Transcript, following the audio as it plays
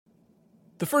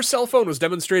The first cell phone was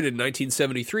demonstrated in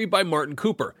 1973 by Martin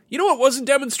Cooper. You know what wasn't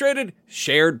demonstrated?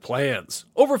 Shared plans.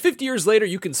 Over 50 years later,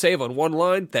 you can save on one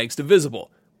line thanks to Visible.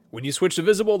 When you switch to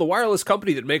Visible, the wireless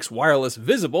company that makes wireless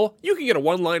visible, you can get a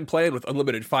one-line plan with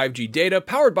unlimited 5G data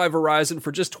powered by Verizon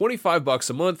for just $25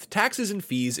 a month, taxes and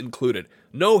fees included.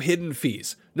 No hidden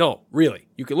fees. No, really.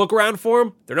 You can look around for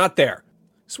them. They're not there.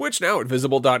 Switch now at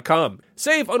Visible.com.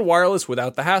 Save on wireless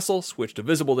without the hassle. Switch to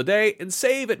Visible today and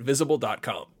save at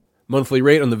Visible.com. Monthly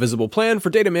rate on the Visible plan for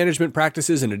data management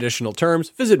practices and additional terms.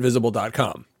 Visit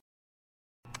Visible.com.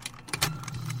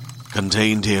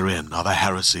 Contained herein are the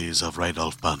heresies of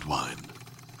Radolf Burntwine,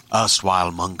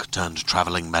 erstwhile monk turned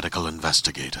traveling medical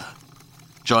investigator.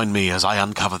 Join me as I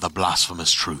uncover the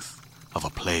blasphemous truth of a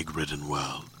plague-ridden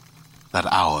world, that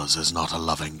ours is not a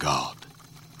loving God,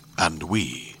 and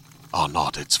we are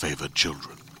not its favored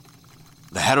children.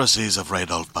 The heresies of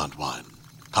Radolf Burntwine,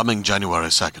 coming January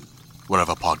 2nd,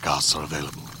 wherever podcasts are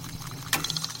available.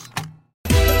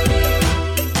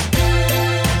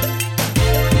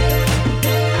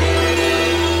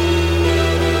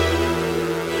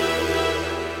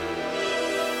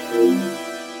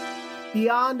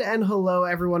 Beyond and hello,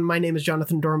 everyone. My name is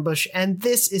Jonathan Dornbush, and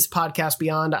this is Podcast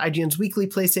Beyond, IGN's weekly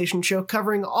PlayStation show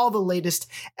covering all the latest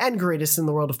and greatest in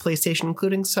the world of PlayStation,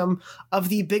 including some of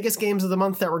the biggest games of the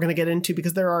month that we're going to get into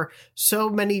because there are so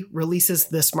many releases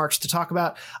this March to talk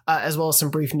about, as well as some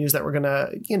brief news that we're going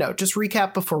to, just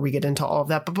recap before we get into all of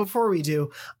that. But before we do,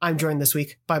 I'm joined this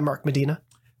week by Mark Medina.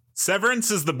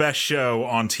 Severance is the best show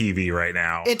on TV right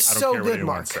now. It's so good,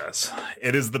 Mark. Says.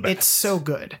 It is the best. It's so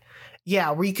good.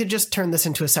 Yeah, we could just turn this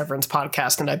into a Severance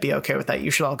podcast, and I'd be okay with that. You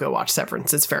should all go watch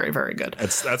Severance. It's very, very good.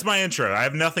 That's my intro. I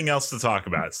have nothing else to talk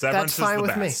about. Severance is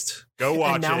the best. Go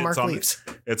watch and now it. Mark leaves.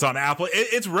 It's on Apple.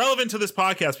 It's relevant to this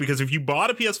podcast because if you bought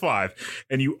a PS5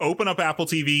 and you open up Apple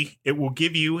TV, it will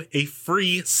give you a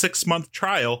free 6-month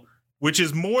trial, which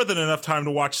is more than enough time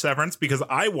to watch Severance because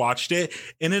I watched it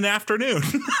in an afternoon.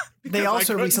 They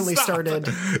also recently started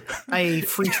a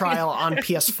free trial on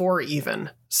PS4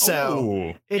 even.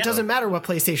 So it doesn't matter what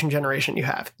PlayStation generation you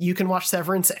have. You can watch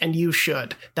Severance and you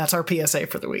should. That's our PSA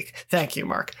for the week. Thank you,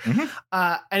 Mark.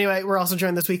 Mm-hmm. Anyway, we're also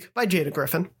joined this week by Jada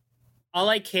Griffin. All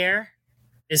I care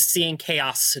is seeing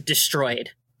chaos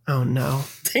destroyed. Oh, no.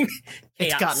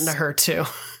 It's gotten to her, too.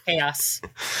 Chaos.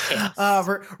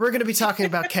 We're going to be talking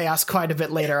about chaos quite a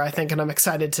bit later, I think, and I'm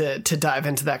excited to dive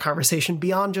into that conversation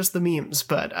beyond just the memes,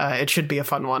 but it should be a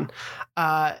fun one.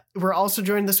 We're also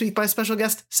joined this week by special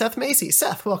guest Seth Macy.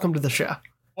 Seth, welcome to the show.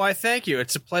 Why, thank you.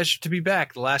 It's a pleasure to be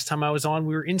back. The last time I was on,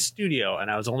 we were in studio, and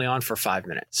I was only on for 5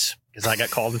 minutes because I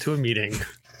got called into a meeting.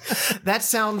 That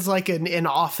sounds like an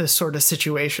office sort of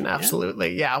situation.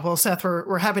 Absolutely. Yeah. Well, Seth,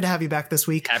 we're happy to have you back this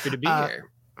week. Happy to be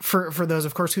here. For those,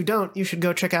 of course, who don't, you should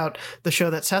go check out the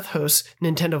show that Seth hosts,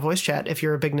 Nintendo Voice Chat, if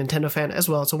you're a big Nintendo fan as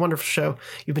well. It's a wonderful show.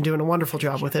 You've been doing a wonderful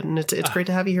job with it, and it's great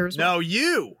to have you here as well. No,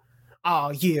 you.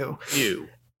 Oh, you.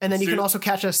 And then you can also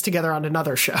catch us together on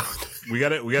another show. We got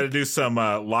to do some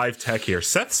live tech here.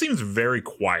 Seth seems very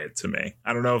quiet to me.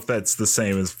 I don't know if that's the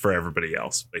same as for everybody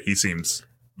else, but he seems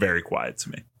very quiet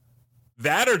to me.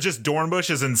 That or just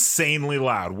Dornbush is insanely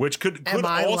loud, which could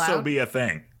also loud? Be a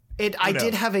thing. I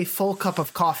did have a full cup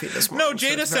of coffee this morning. No,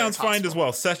 Jada sounds fine as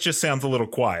well. Seth just sounds a little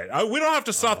quiet. We don't have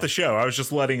to stop the show. I was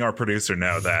just letting our producer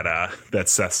know that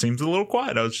Seth seems a little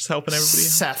quiet. I was just helping everybody out.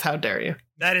 Seth, how dare you?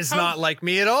 That is not like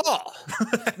me at all.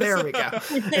 There we go.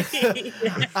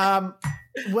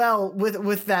 Well,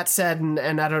 with that said,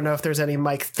 and I don't know if there's any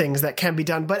mic things that can be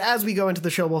done, but as we go into the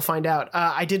show, we'll find out.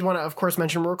 I did want to, of course,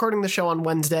 mention we're recording the show on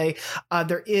Wednesday.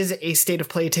 There is a State of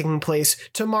Play taking place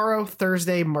tomorrow,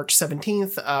 Thursday, March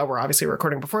 17th. We're obviously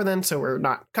recording before then, so we're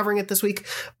not covering it this week,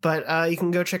 but you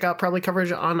can go check out probably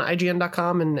coverage on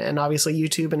IGN.com and obviously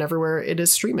YouTube and everywhere it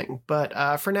is streaming.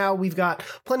 But for now, we've got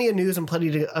plenty of news and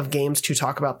plenty of games to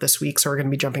talk about this week, so we're going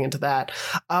to be jumping into that.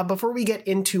 Before we get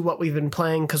into what we've been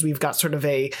playing, because we've got sort of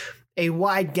a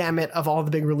wide gamut of all the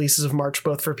big releases of March,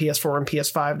 both for PS4 and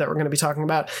PS5 that we're going to be talking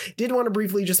about. Did want to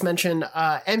briefly just mention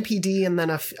MPD, and then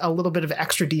a little bit of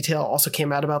extra detail also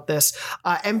came out about this.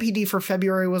 MPD for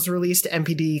February was released.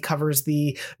 MPD covers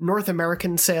the North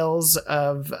American sales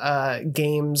of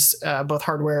games, both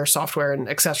hardware, software, and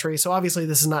accessories. So obviously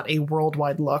this is not a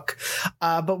worldwide look,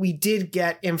 but we did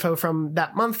get info from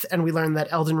that month, and we learned that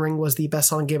Elden Ring was the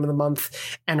best-selling game of the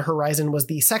month, and Horizon was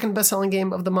the second best-selling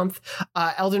game of the month.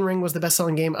 Elden Ring was the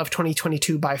best-selling game of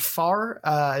 2022 by far,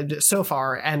 so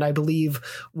far, and I believe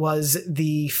was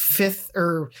the fifth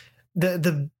or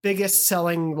the biggest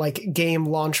selling game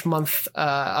launch month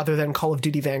other than Call of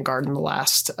Duty Vanguard in the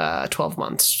last 12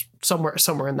 months.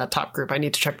 somewhere in that top group. I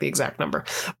need to check the exact number.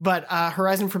 But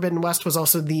Horizon Forbidden West was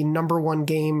also the number one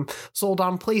game sold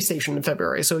on PlayStation in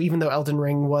February. So even though Elden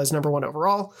Ring was number one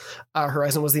overall,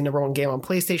 Horizon was the number one game on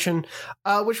PlayStation,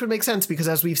 which would make sense because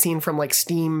as we've seen from like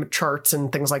Steam charts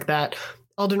and things like that,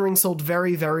 Elden Ring sold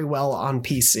very, very well on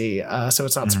PC, so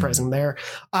it's not surprising there.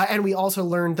 And we also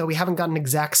learned, though we haven't gotten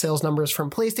exact sales numbers from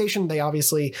PlayStation, they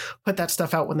obviously put that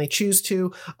stuff out when they choose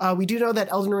to. We do know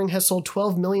that Elden Ring has sold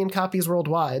 12 million copies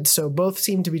worldwide, so both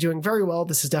seem to be doing very well.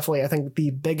 This is definitely, I think,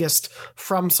 the biggest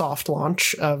FromSoft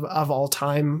launch of all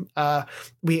time.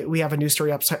 We have a news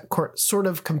story up sort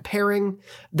of comparing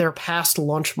their past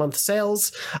launch month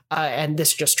sales, and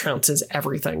this just trounces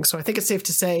everything. So I think it's safe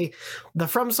to say the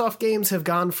FromSoft games have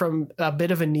gone from a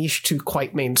bit of a niche to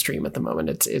quite mainstream at the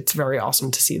moment. It's very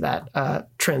awesome to see that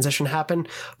transition happen.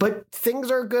 But things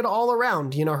are good all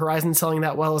around. You know, Horizon selling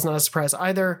that well is not a surprise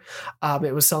either.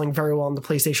 It was selling very well on the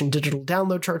PlayStation digital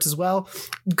download charts as well.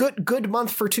 Good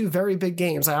month for two very big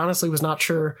games. I honestly was not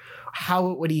sure how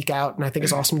it would eke out, and I think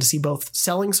it's awesome to see both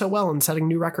selling so well and setting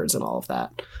new records and all of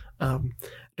that.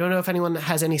 Don't know if anyone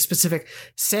has any specific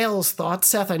sales thoughts.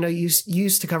 Seth, I know you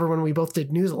used to cover when we both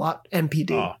did news a lot,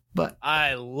 NPD, but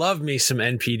I love me some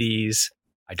NPDs.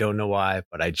 I don't know why,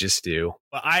 but I just do.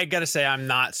 But I got to say, I'm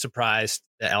not surprised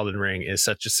that Elden Ring is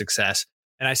such a success.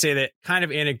 And I say that kind of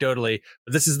anecdotally,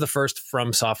 but this is the first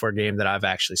From Software game that I've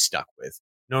actually stuck with.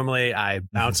 Normally, I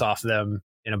bounce off them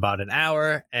in about an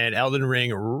hour, and Elden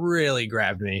Ring really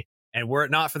grabbed me. And were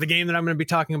it not for the game that I'm going to be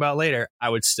talking about later, I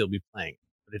would still be playing.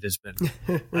 It has been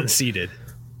unseated.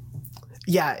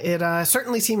 Yeah, it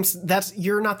certainly seems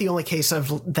you're not the only case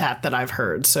of that I've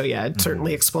heard. So yeah, it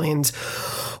certainly explains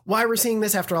why we're seeing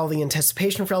this after all the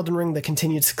anticipation for Elden Ring, the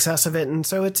continued success of it. And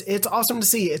so it's awesome to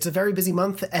see. It's a very busy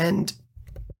month. And,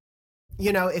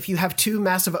 you know, if you have two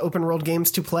massive open world games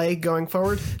to play going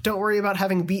forward, don't worry about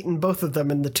having beaten both of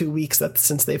them in the 2 weeks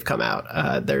since they've come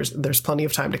out. There's plenty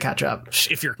of time to catch up.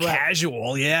 If you're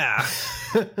casual, yeah.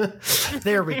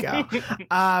 There we go.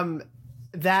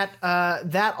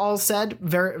 That all said,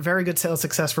 very, very good sales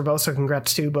success for both. So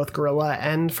congrats to both Guerrilla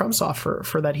and FromSoft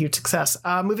for that huge success.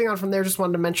 Moving on from there, just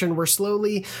wanted to mention we're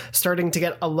slowly starting to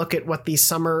get a look at what the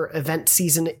summer event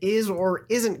season is or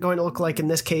isn't going to look like in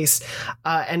this case.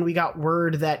 And we got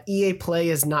word that EA Play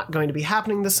is not going to be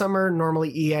happening this summer.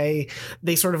 Normally EA,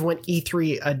 they sort of went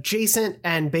E3 adjacent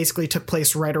and basically took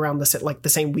place right around the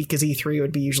same week as E3. It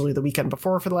would be usually the weekend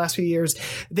before for the last few years.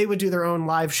 They would do their own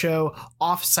live show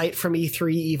off site from E3.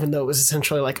 Even though it was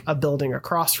essentially like a building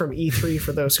across from E3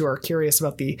 for those who are curious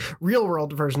about the real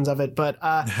world versions of it. But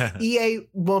EA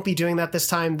won't be doing that this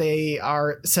time. They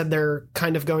said they're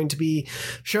kind of going to be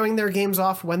showing their games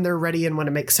off when they're ready and when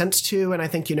it makes sense to. And I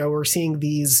think, you know, we're seeing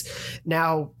these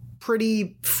now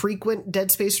pretty frequent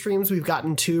Dead Space streams. We've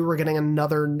gotten 2. We're getting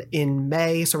another in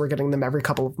May, so we're getting them every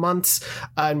couple of months.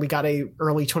 And we got a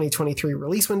early 2023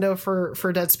 release window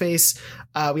for Dead Space.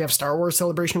 We have Star Wars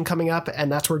Celebration coming up,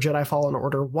 and that's where Jedi Fallen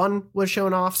Order 1 was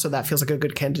shown off. So that feels like a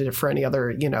good candidate for any other,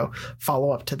 you know,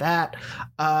 follow up to that.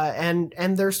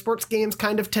 And their sports games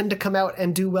kind of tend to come out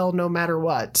and do well no matter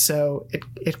what. So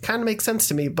it kind of makes sense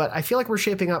to me, but I feel like we're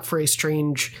shaping up for a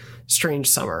strange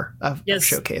summer of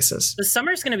showcases. The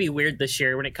summer's going to be weird this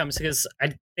year when it comes because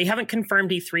they haven't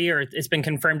confirmed E3 or it's been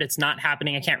confirmed it's not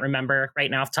happening. I can't remember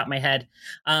right now off the top of my head.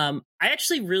 I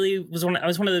actually really was one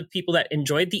of the people that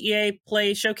enjoyed the EA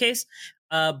Play showcase,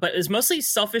 but it was mostly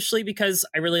selfishly because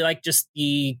I really like just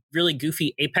the really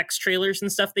goofy Apex trailers and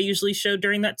stuff they usually show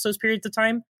during those periods of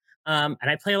time. And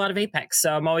I play a lot of Apex,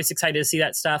 so I'm always excited to see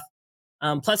that stuff.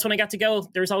 Plus, when I got to go,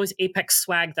 there was always Apex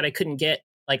swag that I couldn't get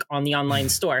like on the online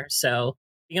store. So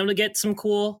being able to get some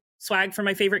cool swag for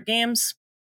my favorite games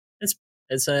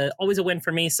is always a win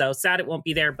for me. So sad it won't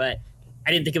be there, but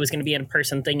I didn't think it was going to be an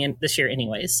in-person thing this year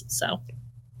anyways. So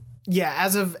Yeah,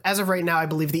 as of right now, I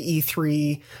believe the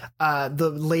E3, the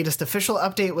latest official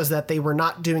update was that they were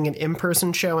not doing an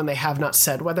in-person show, and they have not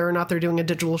said whether or not they're doing a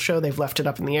digital show. They've left it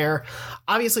up in the air.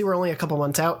 Obviously, we're only a couple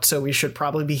months out, so we should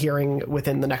probably be hearing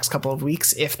within the next couple of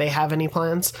weeks if they have any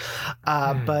plans.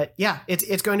 But yeah,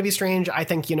 it's going to be strange. I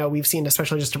think, we've seen,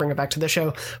 especially just to bring it back to the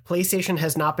show, PlayStation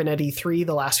has not been at E3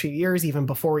 the last few years, even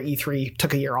before E3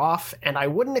 took a year off, and I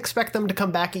wouldn't expect them to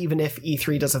come back even if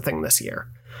E3 does a thing this year.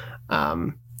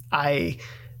 I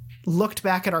looked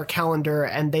back at our calendar,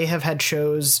 and they have had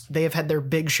their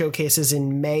big showcases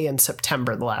in May and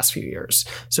September the last few years.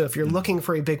 So if you're looking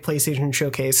for a big PlayStation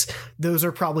showcase, those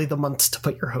are probably the months to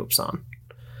put your hopes on.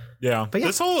 Yeah, But yeah.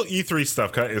 this whole E3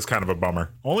 stuff is kind of a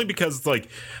bummer. Only because like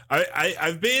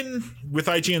I've been with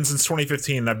IGN since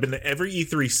 2015. I've been to every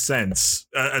E3 since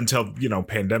until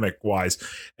pandemic wise,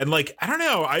 and like I don't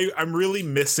know, I'm really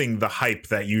missing the hype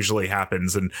that usually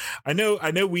happens. And I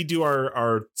know we do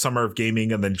our summer of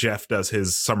gaming, and then Jeff does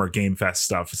his summer game fest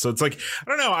stuff. So it's like I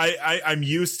don't know, I'm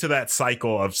used to that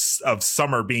cycle of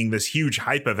summer being this huge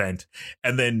hype event,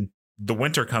 and then the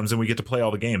winter comes and we get to play all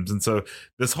the games. And so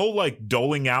this whole like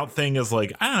doling out thing is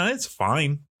like, I don't know, it's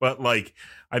fine. But like,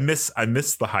 I miss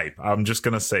the hype. I'm just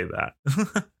going to say that.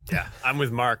 Yeah, I'm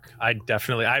with Mark. I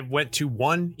went to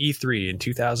one E3 in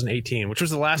 2018, which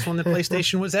was the last one that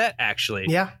PlayStation was at, actually.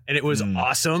 Yeah. And it was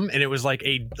awesome. And it was like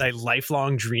a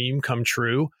lifelong dream come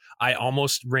true. I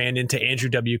almost ran into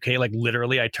Andrew WK. Like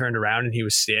literally I turned around and he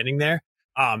was standing there.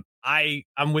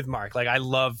 I'm with Mark. Like I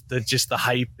love the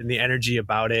hype and the energy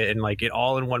about it, and like it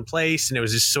all in one place. And it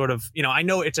was just sort of, I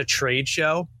know it's a trade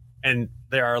show and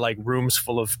there are like rooms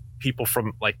full of people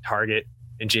from like Target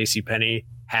and JCPenney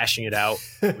hashing it out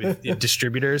with the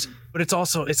distributors, but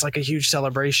it's like a huge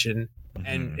celebration,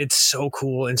 and it's so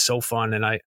cool and so fun. And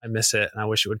I miss it, and I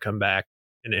wish it would come back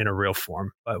in a real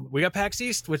form. But we got PAX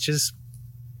East, which is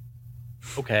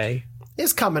okay.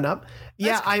 Is coming up.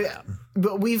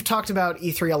 But we've talked about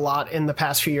E3 a lot in the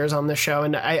past few years on this show,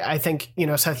 and I think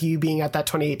Seth, you being at that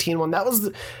 2018 one,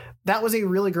 that was a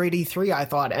really great E3, I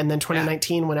thought. And then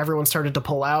 2019, when everyone started to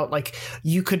pull out, like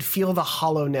you could feel the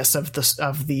hollowness of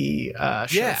the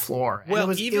show floor. And well,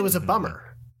 it was a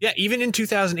bummer. Yeah, even in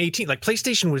 2018, like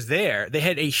PlayStation was there. They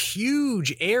had a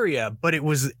huge area, but it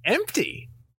was empty.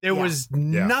 There was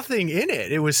nothing in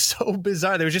it. It was so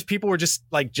bizarre. There was just people were just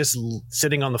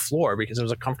sitting on the floor because it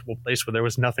was a comfortable place where there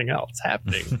was nothing else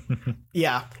happening.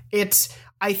 Yeah,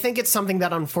 I think it's something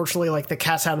that unfortunately, like the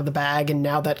cat's out of the bag. And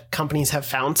now that companies have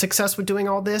found success with doing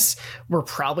all this, we're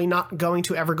probably not going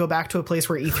to ever go back to a place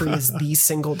where E3 is the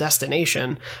single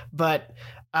destination. But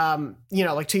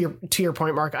like to your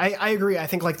point, Mark, I agree. I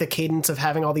think like the cadence of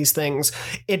having all these things,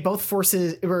 it both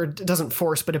forces, or it doesn't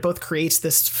force, but it both creates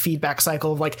this feedback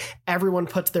cycle of like everyone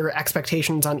puts their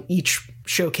expectations on each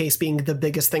showcase being the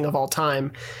biggest thing of all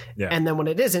time. Yeah. And then when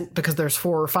it isn't, because there's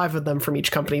 4 or 5 of them from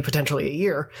each company potentially a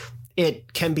year,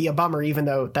 it can be a bummer, even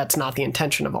though that's not the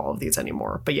intention of all of these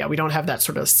anymore. But yeah, we don't have that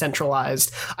sort of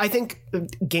centralized. I think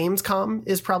Gamescom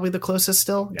is probably the closest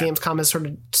still. Yeah. Gamescom has sort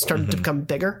of started to become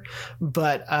bigger,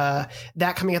 but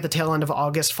that coming at the tail end of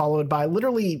August, followed by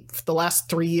literally the last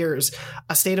 3 years,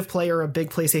 a State of Play or a big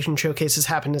PlayStation showcase has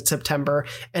happened in September.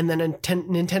 And then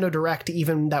Nintendo Direct,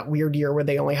 even that weird year where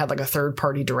they only had like a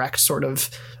third-party Direct sort of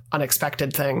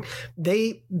unexpected thing.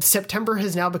 September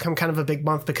has now become kind of a big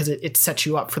month because it sets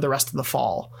you up for the rest of the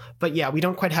fall. But yeah, we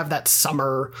don't quite have that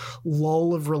summer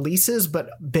lull of releases, but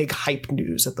big hype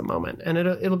news at the moment. And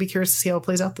it'll be curious to see how it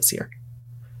plays out this year.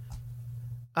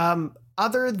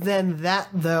 Other than that,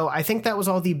 though, I think that was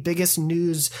all the biggest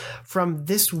news from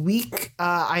this week.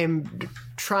 I am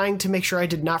trying to make sure I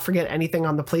did not forget anything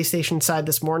on the PlayStation side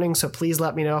this morning, so please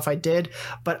let me know if I did.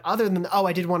 But other than,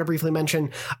 I did want to briefly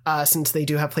mention, since they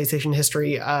do have PlayStation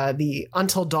history, the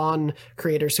Until Dawn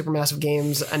creator, Supermassive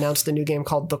Games, announced a new game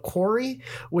called The Quarry,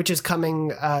 which is coming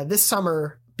this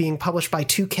summer, being published by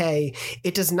 2K.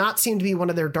 It does not seem to be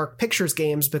one of their Dark Pictures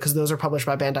games because those are published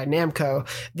by Bandai Namco.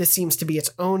 This seems to be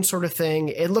its own sort of thing.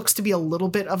 It looks to be a little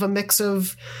bit of a mix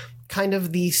of kind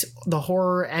of the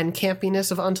horror and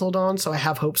campiness of Until Dawn, so I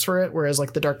have hopes for it, whereas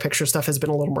like the Dark Picture stuff has been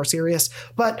a little more serious.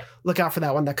 But look out for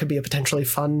that one. That could be a potentially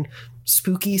fun,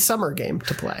 spooky summer game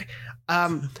to play.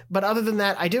 But other than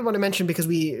that, I did want to mention, because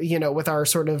we, with our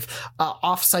sort of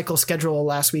off-cycle schedule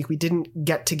last week, we didn't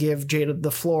get to give Jada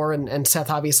the floor, and Seth,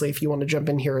 obviously, if you want to jump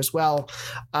in here as well.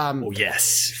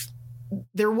 Yes.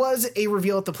 There was a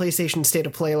reveal at the PlayStation State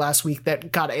of Play last week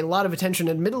that got a lot of attention.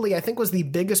 Admittedly, I think was the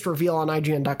biggest reveal on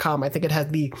IGN.com. I think it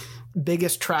had the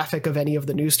biggest traffic of any of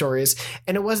the news stories,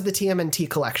 and it was the TMNT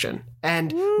collection.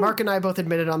 And Mark and I both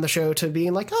admitted on the show to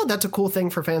being like, oh, that's a cool thing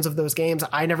for fans of those games.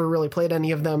 I never really played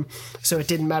any of them, so it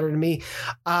didn't matter to me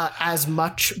as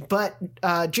much. But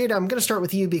Jada, I'm going to start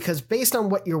with you, because based on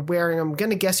what you're wearing, I'm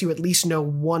going to guess you at least know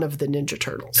one of the Ninja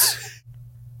Turtles.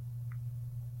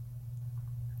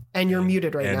 And you're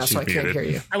muted right now, so I can't hear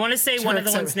you. I want to say one of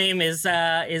the one's name is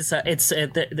they're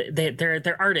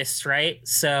artists, right?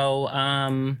 So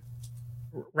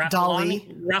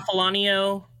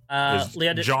Raffalanio,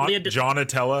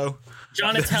 Jonatello,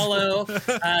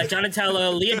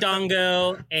 Leah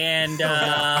Dongo, and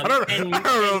I don't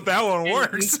know if that one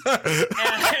works.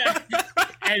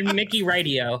 And Mickey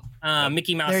Radio,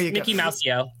 Mickey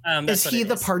Mouseo. Is he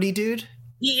the party dude?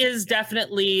 He is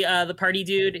definitely the party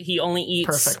dude. He only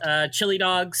eats chili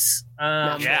dogs.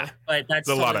 Yeah. But that's It's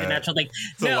a lot totally of- a natural thing.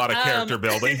 It's a lot of character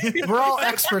building. We're all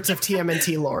experts of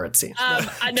TMNT lore, it seems.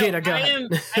 I know, Jada, go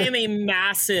ahead. I am a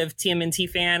massive TMNT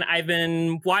fan. I've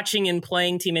been watching and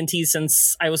playing TMNT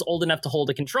since I was old enough to hold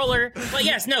a controller. But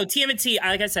yes, no, TMNT,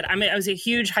 like I said, I was a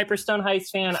huge Hyperstone Heist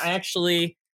fan. I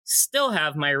actually still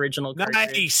have my original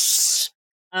cartridge. Nice.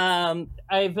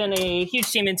 I've been a huge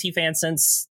TMNT fan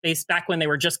since back when they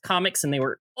were just comics and they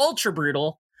were ultra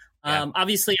brutal.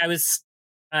 Obviously,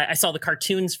 I saw the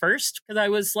cartoons first because I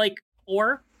was like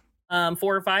 4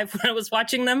 or 5 when I was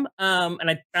watching them, and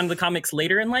I found the comics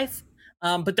later in life.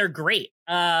 But they're great.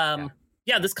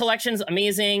 This collection's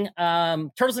amazing.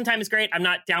 Turtles in Time is great. I'm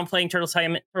not downplaying Turtles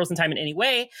in Time in any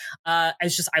way. I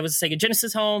was a Sega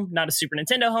Genesis home, not a Super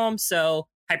Nintendo home, so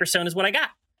Hyperstone is what I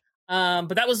got.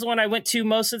 But that was the one I went to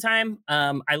most of the time.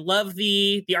 I love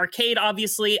the arcade,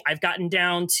 obviously. I've gotten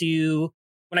down to,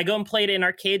 when I go and play it in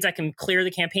arcades, I can clear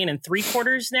the campaign in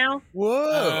 3/4 now.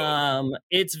 Whoa.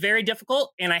 It's very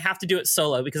difficult, and I have to do it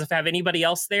solo, because if I have anybody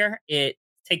else there, it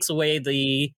takes away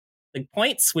the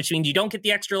points, which means you don't get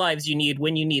the extra lives you need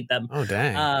when you need them. Oh,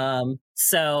 dang.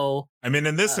 So I mean,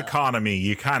 in this economy,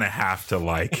 you kind of have to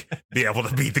like be able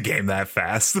to beat the game that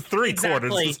fast. 3/4,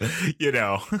 Exactly. you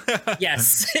know.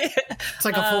 yes. It's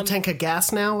like a full tank of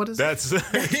gas now. What is it? That's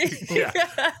yeah.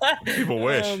 People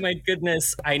wish. Oh my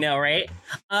goodness, I know, right?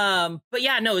 But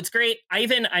yeah, no, it's great. I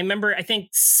remember, I think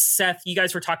Seth, you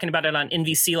guys were talking about it on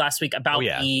NVC last week about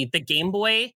the Game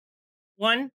Boy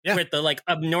one with the like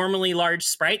abnormally large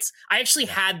sprites. I actually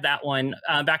had that one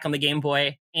back on the Game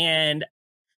Boy, and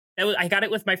I got it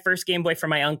with my first Game Boy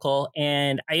from my uncle,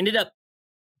 and I ended up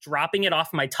dropping it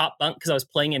off my top bunk because I was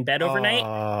playing in bed overnight,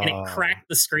 and it cracked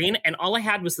the screen, and all I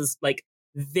had was this like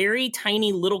very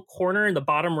tiny little corner in the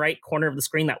bottom right corner of the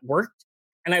screen that worked,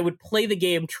 and I would play the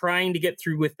game trying to get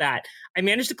through with that. I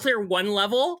managed to clear one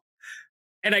level,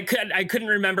 and I couldn't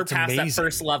remember past that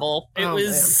first level. It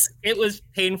was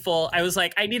painful. I was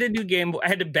like, I need a new Game Boy. I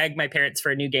had to beg my parents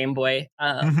for a new Game Boy,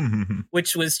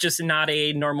 which was just not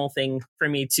a normal thing for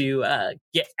me to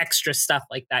get extra stuff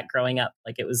like that growing up.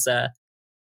 Like it was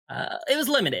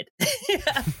limited.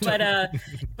 but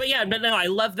no, I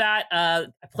love that. I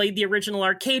played the original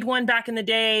arcade one back in the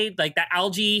day, like that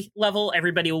algae level.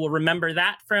 Everybody will remember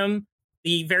that from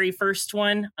the very first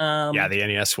one. The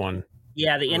NES one.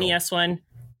 Yeah, the brutal. NES one.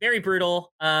 Very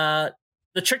brutal. The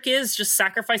trick is just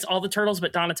sacrifice all the turtles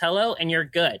but Donatello, and you're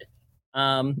good. As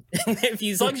long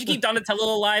as you keep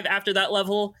Donatello alive after that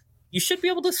level, you should be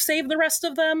able to save the rest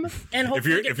of them. And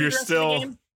hopefully if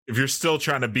you're still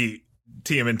trying to beat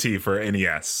TMNT for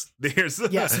NES, there's your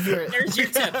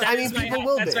tip. People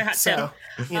will be. My hot tip.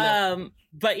 You know.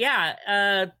 But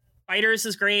yeah, Fighters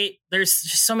is great. There's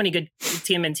just so many good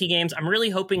TMNT games. I'm really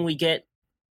hoping we get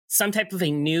some type of a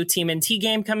new TMNT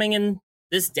game coming in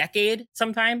this decade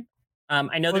sometime.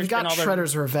 I know there's got been all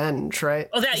Shredder's Revenge, right?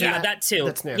 Oh, that too.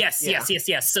 That's new. Yes.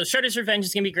 So Shredder's Revenge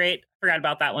is gonna be great. Forgot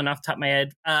about that one off the top of my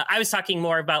head. I was talking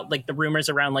more about like the rumors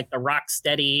around like the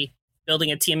Rocksteady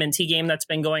building a TMNT game that's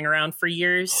been going around for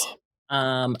years.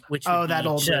 Which that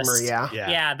old rumor,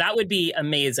 yeah, that would be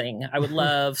amazing. I would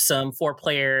love some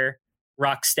 4-player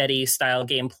Rocksteady style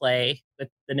gameplay with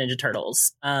the Ninja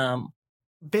Turtles.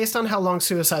 Based on how long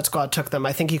Suicide Squad took them,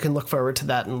 I think you can look forward to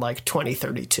that in like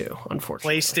 2032,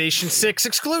 unfortunately. PlayStation 6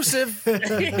 exclusive.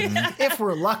 If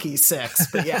we're lucky,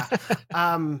 6. But yeah.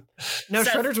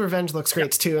 Shredder's Revenge looks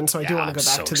great too, and so I do want to go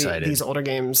back to these older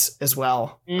games as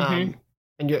well. And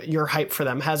your hype for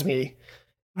them has me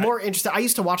more interested. I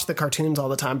used to watch the cartoons all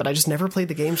the time, but I just never played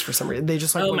the games for some reason. They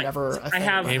just were never a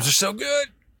thing. Games are so good.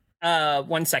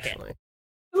 1 second.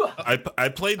 I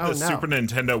played the Super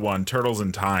Nintendo one, Turtles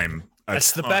in Time.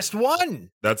 That's the best one.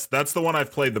 That's the one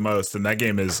I've played the most, and that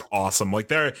game is awesome. Like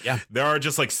there are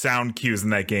just like sound cues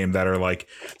in that game that are like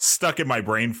stuck in my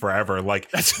brain forever.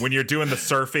 Like when you're doing the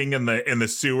surfing in the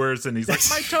sewers, and he's like,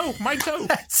 my toe.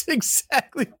 That's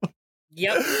exactly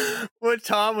what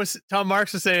Tom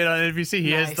Marks was saying on NBC.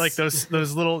 He has like those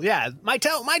little my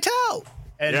toe,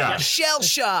 and shell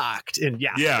shocked, and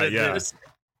Just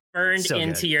burned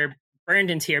into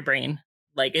your brain.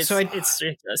 Like it's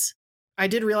ridiculous. I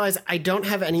did realize I don't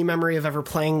have any memory of ever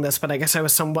playing this, but I guess I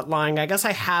was somewhat lying. I guess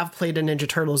I have played a Ninja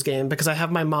Turtles game because I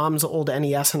have my mom's old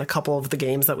NES and a couple of the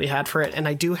games that we had for it, and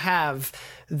I do have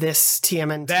this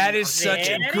TMNT. That is such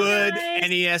a good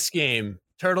NES game.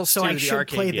 Turtles, so I should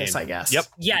play this, I guess. Yep.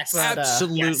 Yes. But,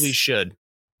 absolutely should.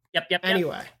 Yep.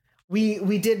 Anyway,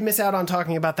 We did miss out on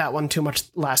talking about that one too much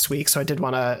last week, so I did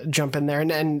want to jump in there.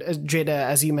 And Jada,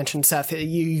 as you mentioned, Seth,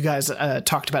 you guys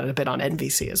talked about it a bit on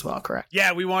NVC as well, correct?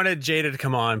 Yeah, we wanted Jada to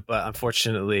come on, but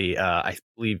unfortunately, I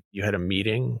believe you had a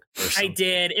meeting. I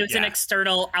did. It was an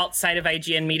external outside of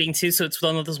IGN meeting too, so it's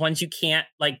one of those ones you can't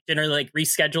generally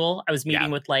reschedule. I was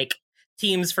meeting with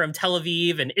teams from Tel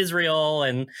Aviv and Israel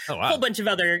and a whole bunch of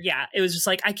other. Yeah, it was just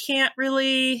I can't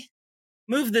really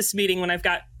move this meeting when I've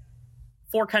got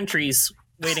 4 countries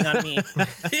waiting on me.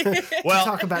 Well,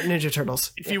 talk about Ninja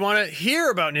Turtles. If you want to hear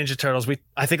about Ninja Turtles,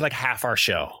 I think half our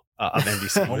show of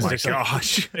NBC. Oh my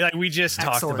gosh! We just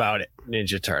talked about it.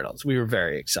 Ninja Turtles. We were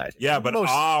very excited. Yeah, but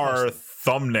our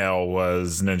thumbnail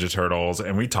was Ninja Turtles,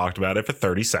 and we talked about it for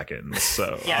 30 seconds.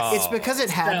 So yes. It's because it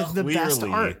had the best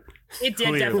art. It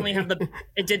did definitely have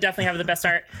the best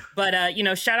art. But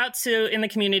shout out to in the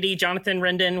community, Jonathan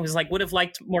Rendon was would have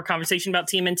liked more conversation about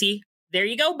TMNT. There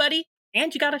you go, buddy.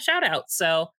 And you got a shout out.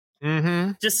 So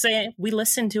just saying, we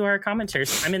listen to our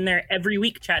commenters. I'm in there every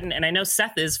week chatting, and I know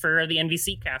Seth is for the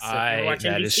NVC cast. So if you're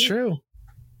watching that NVC, is true.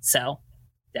 So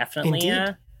definitely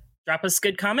drop us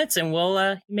good comments, and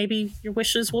we'll maybe your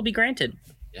wishes will be granted.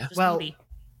 Yeah. Maybe.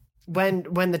 When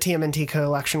the TMNT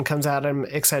collection comes out, I'm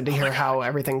excited to hear how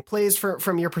everything plays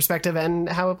from your perspective and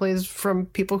how it plays from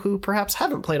people who perhaps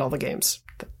haven't played all the games.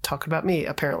 Talking about me,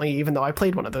 apparently, even though I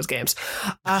played one of those games.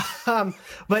 But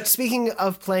speaking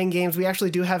of playing games, we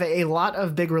actually do have a lot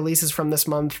of big releases from this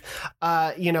month.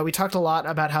 We talked a lot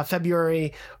about how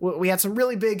February, we had some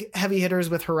really big heavy hitters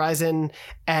with Horizon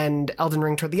and Elden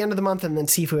Ring toward the end of the month, and then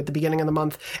Sifu at the beginning of the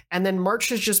month. And then March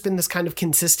has just been this kind of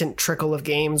consistent trickle of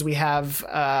games. We have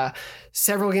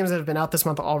several games that have been out this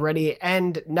month already,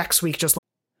 and next week just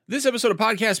This episode of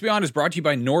Podcast Beyond is brought to you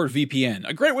by NordVPN,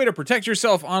 a great way to protect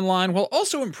yourself online while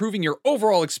also improving your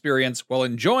overall experience while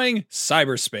enjoying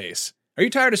cyberspace. Are you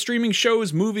tired of streaming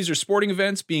shows, movies, or sporting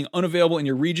events being unavailable in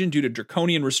your region due to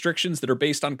draconian restrictions that are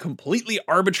based on completely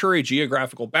arbitrary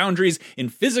geographical boundaries in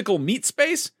physical meat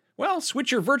space? Well,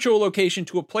 switch your virtual location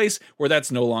to a place where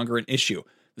that's no longer an issue.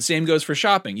 The same goes for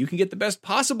shopping. You can get the best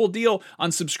possible deal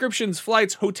on subscriptions,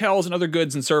 flights, hotels, and other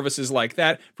goods and services like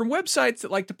that from websites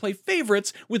that like to play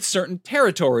favorites with certain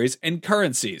territories and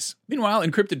currencies. Meanwhile,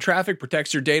 encrypted traffic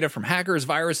protects your data from hackers,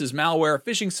 viruses, malware,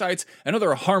 phishing sites, and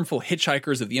other harmful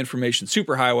hitchhikers of the information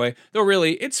superhighway, though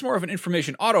really, it's more of an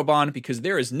information autobahn because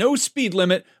there is no speed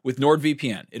limit with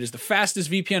NordVPN. It is the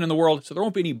fastest VPN in the world, so there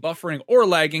won't be any buffering or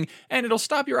lagging, and it'll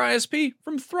stop your ISP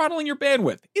from throttling your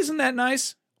bandwidth. Isn't that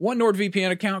nice? One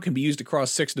NordVPN account can be used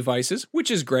across 6 devices,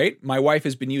 which is great. My wife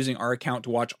has been using our account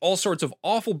to watch all sorts of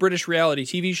awful British reality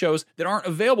TV shows that aren't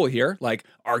available here, like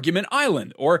Argument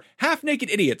Island or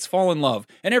Half-Naked Idiots Fall in Love,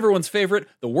 and everyone's favorite,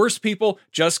 The Worst People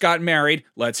Just Got Married.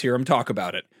 Let's hear them talk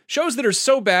about it. Shows that are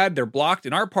so bad they're blocked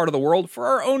in our part of the world for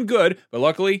our own good, but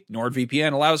luckily,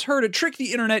 NordVPN allows her to trick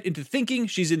the internet into thinking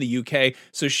she's in the UK,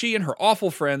 so she and her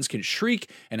awful friends can shriek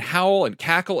and howl and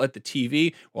cackle at the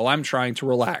TV while I'm trying to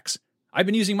relax. I've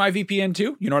been using my VPN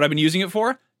too. You know what I've been using it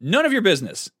for? None of your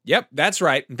business. Yep, that's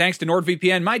right. And thanks to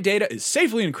NordVPN, my data is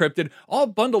safely encrypted, all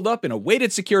bundled up in a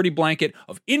weighted security blanket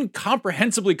of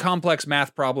incomprehensibly complex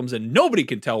math problems, and nobody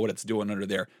can tell what it's doing under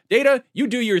there. Data, you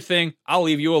do your thing. I'll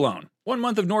leave you alone. 1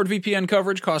 month of NordVPN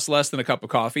coverage costs less than a cup of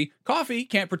coffee. Coffee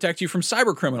can't protect you from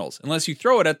cyber criminals unless you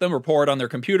throw it at them or pour it on their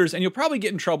computers, and you'll probably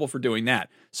get in trouble for doing that.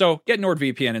 So get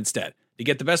NordVPN instead. To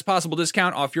get the best possible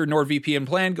discount off your NordVPN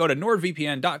plan, go to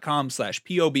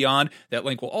nordvpn.com/POBeyond. That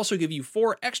link will also give you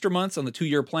 4 extra months on the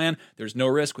 2-year plan. There's no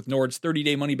risk with Nord's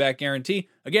 30-day money-back guarantee.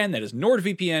 Again, that is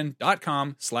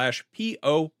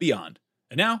nordvpn.com/POBeyond.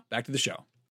 And now, back to the show.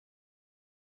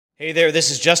 Hey there,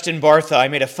 this is Justin Bartha. I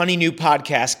made a funny new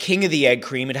podcast, King of the Egg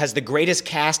Cream. It has the greatest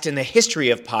cast in the history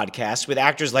of podcasts with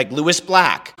actors like Louis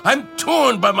Black. I'm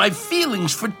torn by my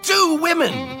feelings for 2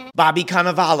 women. Bobby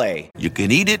Cannavale. You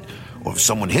can eat it, or if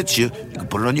someone hits you, you can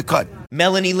put it on your cut.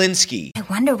 Melanie Linsky. I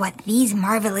wonder what these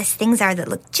marvelous things are that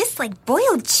look just like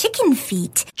boiled chicken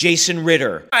feet. Jason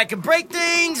Ritter. I can break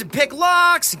things and pick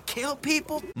locks and kill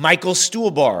people. Michael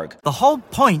Stuhlbarg. The whole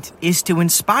point is to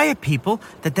inspire people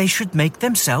that they should make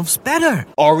themselves better.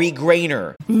 Ari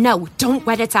Grainer. No, don't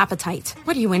whet its appetite.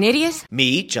 What are you, an idiot?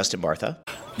 Me, Justin Bartha.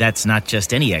 That's not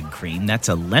just any egg cream, that's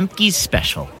a Lemke's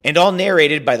special. And all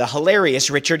narrated by the hilarious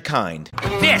Richard Kind.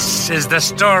 This is the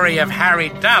story of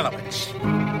Harry Dalowitz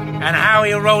and how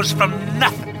he rose from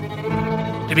nothing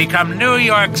to become New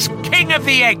York's King of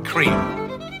the Egg Cream.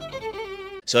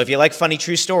 So if you like funny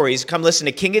true stories, come listen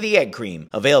to King of the Egg Cream,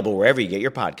 available wherever you get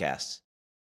your podcasts.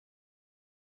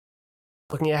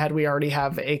 looking ahead, we already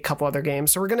have a couple other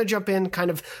games. So we're going to jump in kind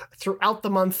of throughout the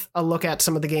month, a look at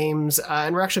some of the games.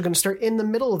 And we're actually going to start in the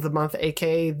middle of the month,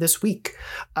 aka this week,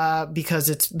 because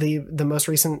it's the most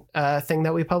recent thing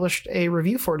that we published a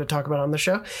review for to talk about on the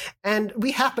show. And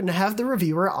we happen to have the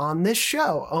reviewer on this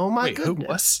show. Oh my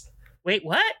goodness. Wait,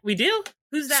 what? We do?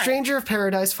 Who's that? Stranger of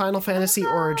Paradise, Final Fantasy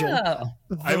Origin.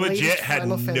 I legit had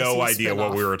no idea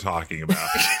what we were talking about.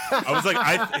 I was like,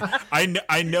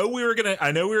 I know we were gonna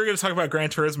talk about Gran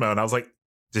Turismo, and I was like,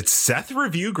 did Seth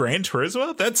review Gran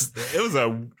Turismo? It was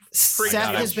a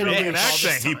Seth has been an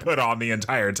accent he put on the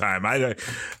entire time. That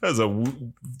was a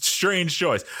strange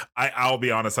choice. I'll be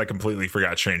honest, I completely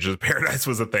forgot Strangers of Paradise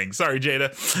was a thing. Sorry,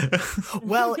 Jada.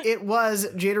 Well, it was.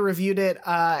 Jada reviewed it,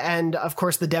 and of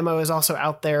course the demo is also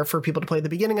out there for people to play at the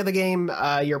beginning of the game.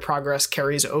 Your progress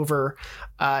carries over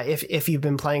if you've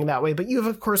been playing that way, but you've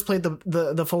of course played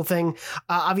the full thing.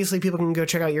 Obviously, people can go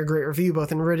check out your great review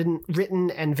both in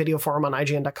written and video form on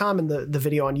IGN.com and the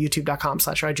video on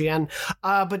YouTube.com/IGN.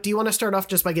 But do you want to start off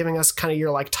just by giving us kind of your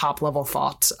like top level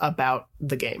thoughts about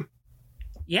the game?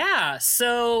 Yeah.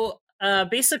 So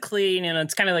basically,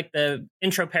 it's kind of like the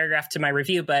intro paragraph to my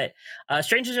review, but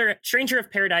Stranger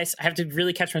of Paradise. I have to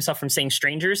really catch myself from saying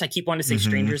strangers. I keep wanting to say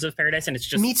Strangers of Paradise, and it's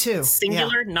just me too.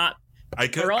 Singular, not. I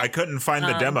couldn't find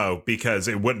the demo because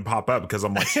it wouldn't pop up because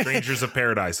I'm like Strangers of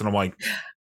Paradise, and I'm like,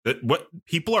 what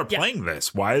people are playing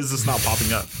this? Why is this not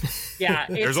popping up? Yeah,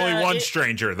 there's only one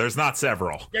stranger. There's not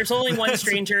several. There's only one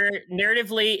stranger.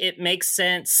 Narratively, it makes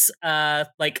sense.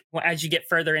 Like as you get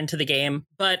further into the game,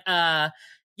 but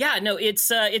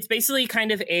it's basically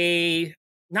kind of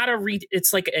not a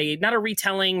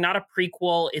retelling, not a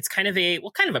prequel. It's kind of a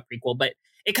prequel, but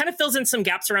it kind of fills in some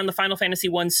gaps around the Final Fantasy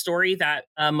 1 story that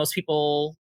most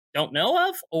people don't know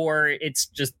of, or it's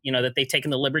just that they've taken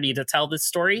the liberty to tell this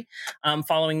story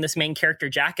following this main character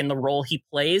Jack and the role he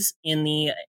plays in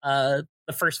the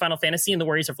first Final Fantasy and the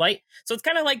Warriors of Light. So it's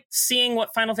kind of like seeing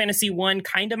what Final Fantasy 1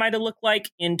 kind of might have looked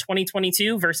like in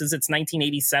 2022 versus its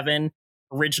 1987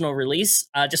 original release,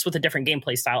 just with a different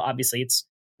gameplay style. Obviously it's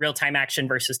real-time action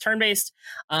versus turn-based.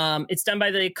 It's done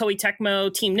by the Koei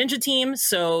Tecmo Team Ninja team,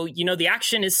 so the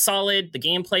action is solid, the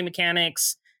gameplay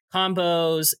mechanics,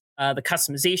 combos, the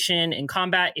customization and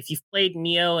combat. If you've played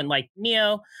Neo and like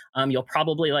Neo, you'll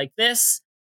probably like this.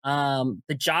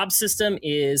 The job system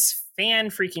is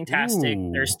fan-freaking-tastic.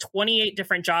 There's 28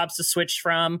 different jobs to switch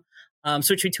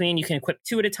between. You can equip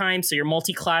 2 at a time, so you're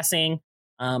multi-classing.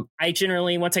 I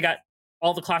generally, once I got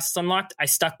all the classes unlocked, I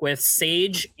stuck with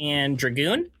Sage and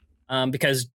Dragoon,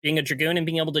 because being a Dragoon and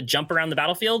being able to jump around the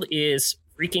battlefield is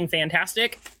freaking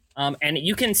fantastic. And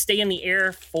you can stay in the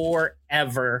air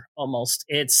forever, almost.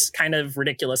 It's kind of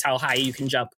ridiculous how high you can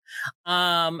jump.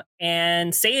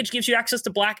 And Sage gives you access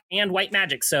to black and white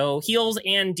magic, so heals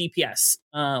and DPS,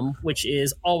 which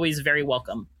is always very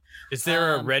welcome. Is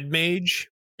there a red mage?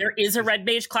 There is a red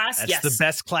mage class, That's the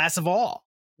best class of all.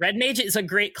 Red Mage is a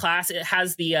great class. It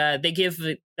has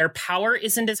their power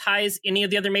isn't as high as any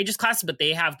of the other mages classes, but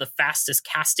they have the fastest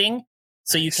casting.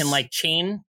 So you can like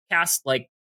chain cast like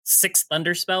 6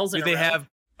 thunder spells. Do they have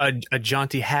a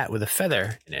jaunty hat with a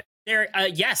feather in it? There,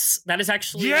 yes, that is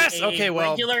actually okay.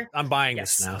 Well, regular. I'm buying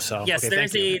this now. So yes,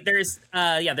 okay,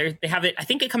 they have it. I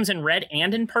think it comes in red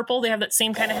and in purple. They have that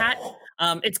same kind of hat.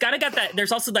 It's got that.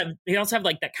 There's also that. They also have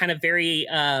like that kind of very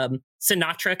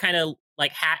Sinatra kind of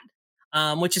like hat.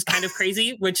 Which is kind of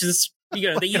crazy, which is, they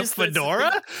use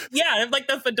fedora. Yeah, like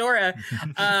the fedora.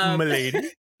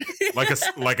 Milady. like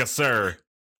a sir.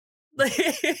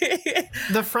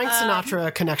 The Frank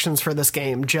Sinatra connections for this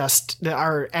game just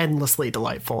are endlessly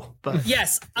delightful. But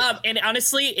yes, and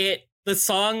honestly, the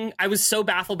song, I was so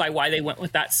baffled by why they went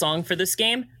with that song for this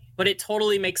game, but it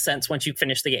totally makes sense once you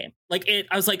finish the game.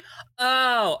 I was like,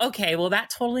 oh, okay, well that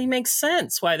totally makes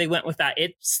sense why they went with that.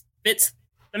 It fits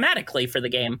thematically for the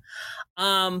game.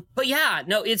 But yeah,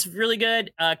 no, it's really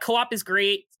good. Co-op is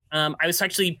great. I was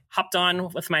actually hopped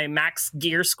on with my max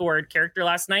gear scored character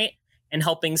last night and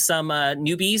helping some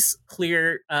newbies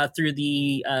clear through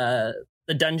the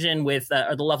dungeon or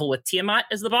the level with Tiamat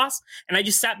as the boss. And I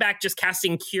just sat back just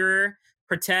casting Cure,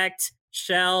 Protect,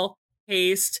 Shell,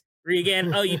 Haste,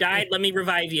 Regan. Oh, you died? Let me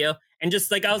revive you. And just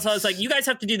like I was like, you guys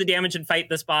have to do the damage and fight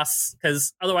this boss,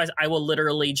 because otherwise I will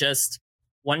literally just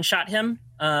one-shot him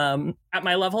at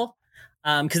my level.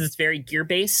 Because it's very gear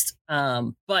based,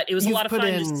 but it was a lot of fun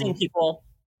just seeing people.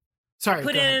 Sorry, I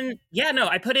put in. You're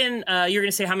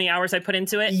gonna say how many hours I put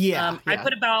into it? Yeah, I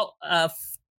put about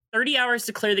 30 hours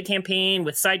to clear the campaign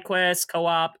with side quests,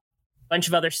 co-op, bunch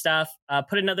of other stuff.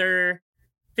 Put another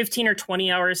 15 or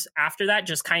 20 hours after that,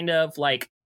 just kind of like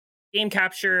game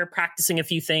capture, practicing a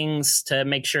few things to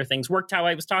make sure things worked how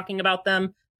I was talking about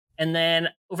them. And then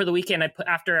over the weekend,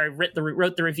 after I wrote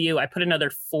the review, I put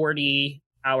another 40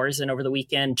 hours in over the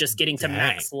weekend, just getting to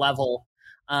max level.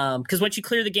 Because once you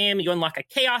clear the game, you unlock a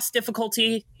chaos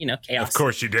difficulty. You know, chaos. Of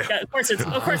course you do. Yeah, of course it's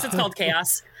called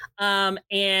chaos.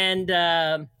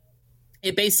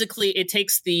 It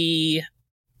takes the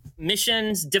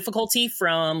mission's difficulty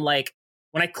from like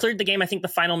when I cleared the game. I think the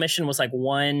final mission was like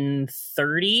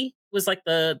 130 was like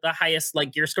the highest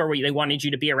like gear score where they wanted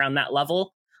you to be around that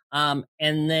level. And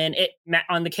then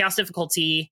on the chaos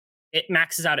difficulty, it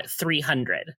maxes out at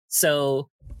 300. So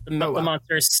the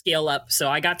monsters scale up. So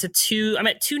I got to I'm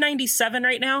at 297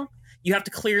 right now. You have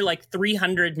to clear like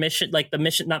 300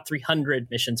 not 300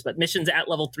 missions, but missions at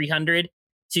level 300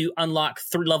 to unlock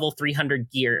level 300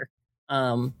 gear,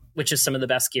 which is some of the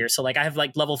best gear. So like I have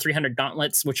like level 300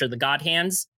 gauntlets, which are the God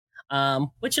Hands,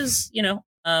 which is,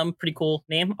 pretty cool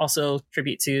name. Also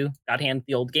tribute to God Hand,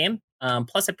 the old game.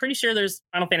 Plus I'm pretty sure there's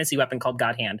Final Fantasy weapon called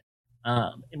God Hand.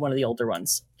 In one of the older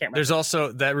ones. Can't remember. There's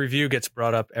also that review gets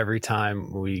brought up every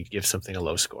time we give something a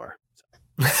low score.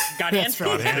 God Hand?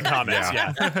 In the comments,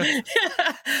 yeah.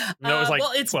 No, it was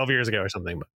like 12 years ago or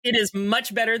something. But it is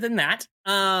much better than that.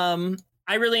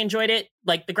 I really enjoyed it.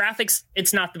 Like the graphics,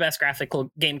 it's not the best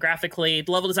graphical game graphically.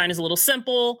 The level design is a little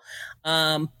simple,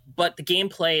 but the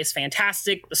gameplay is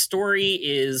fantastic. The story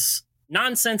is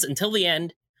nonsense until the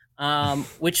end,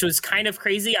 which was kind of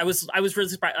crazy. I was really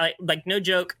surprised. Like no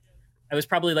joke. I was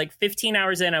probably like 15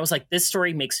 hours in. I was like, this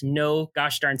story makes no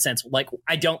gosh darn sense. Like,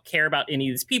 I don't care about any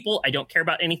of these people. I don't care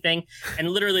about anything. And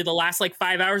literally the last like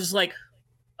 5 hours is like,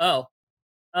 oh,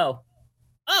 okay,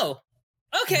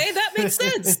 that makes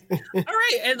sense. All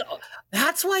right. And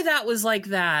that's why that was like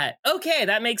that. Okay,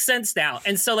 that makes sense now.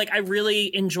 And so like, I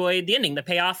really enjoyed the ending. The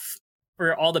payoff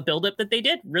for all the buildup that they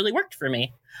did really worked for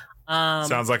me.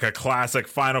 Sounds like a classic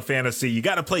Final Fantasy. You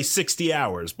got to play 60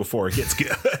 hours before it gets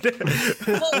good.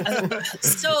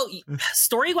 So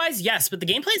story-wise, yes, but the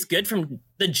gameplay is good from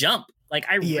the jump. Like,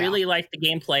 I really like the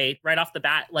gameplay right off the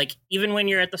bat. Like, even when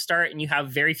you're at the start and you have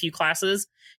very few classes,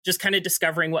 just kind of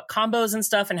discovering what combos and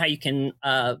stuff and how you can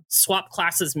swap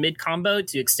classes mid-combo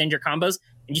to extend your combos.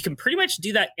 And you can pretty much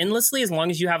do that endlessly as long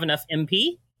as you have enough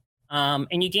MP.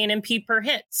 And you gain MP per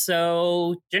hit.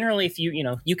 So generally, if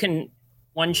you can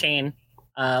one chain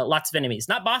lots of enemies,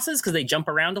 not bosses because they jump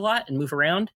around a lot and move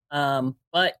around,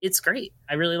 but it's great.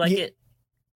 I really like it.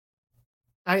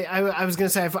 I was gonna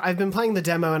say I've been playing the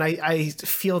demo and I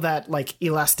feel that like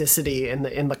elasticity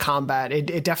in the combat.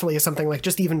 It definitely is something like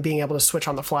just even being able to switch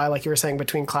on the fly, like you were saying,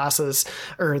 between classes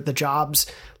or the jobs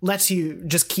lets you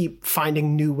just keep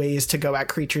finding new ways to go at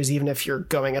creatures, even if you're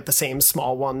going at the same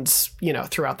small ones,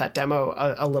 throughout that demo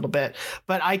a little bit.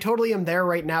 But I totally am there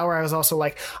right now where I was also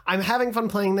like, I'm having fun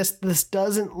playing this. This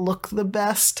doesn't look the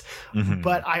best,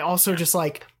 but I also just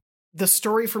like, the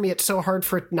story for me, it's so hard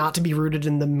for it not to be rooted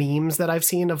in the memes that I've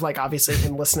seen of like obviously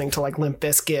him listening to like Limp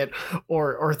Bizkit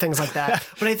or things like that.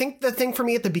 But I think the thing for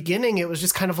me at the beginning, it was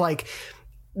just kind of like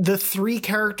the three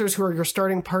characters who are your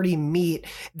starting party meet,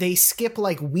 they skip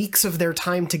like weeks of their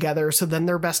time together. So then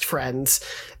they're best friends.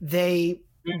 They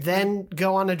then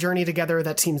go on a journey together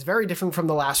that seems very different from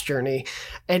the last journey.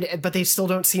 But they still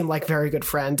don't seem like very good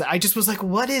friends. I just was like,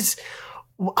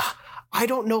 I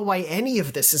don't know why any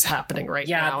of this is happening right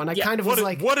now. And I kind of was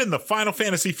like, what in the Final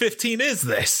Fantasy 15 is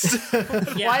this? Well,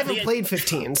 I haven't played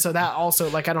 15, so that also,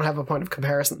 like, I don't have a point of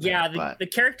comparison there. Yeah, the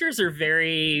characters are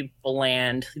very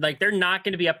bland. Like, they're not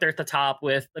going to be up there at the top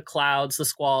with the Clouds, the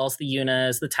Squalls, the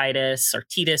Yunas, the Titus, or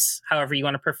Titus, however you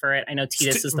want to prefer it. I know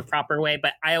Titus is the proper way,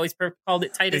 but I always called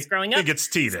it Titus growing up. I think it's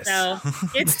Titus. So,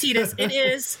 it's Titus. It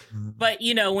is. But,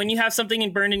 when you have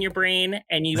something burned in your brain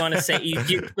and you want to say,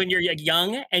 when you're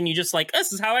young and you just like,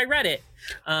 this is how I read it.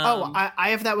 I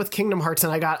have that with Kingdom Hearts,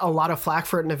 and I got a lot of flack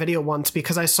for it in a video once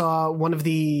because I saw one of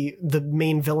the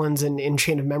main villains in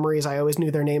Chain of Memories. I always knew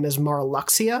their name as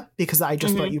Marluxia because I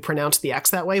just thought you pronounced the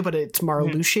X that way, but it's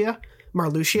Marluxia.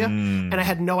 And I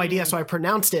had no idea, so I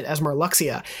pronounced it as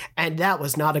Marluxia, and that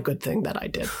was not a good thing that I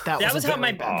did. That was how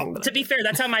my to be fair,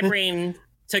 that's how my brain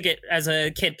took it as a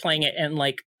kid playing it, and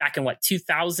like back in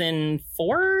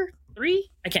 2004, 3?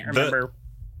 I can't remember.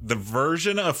 The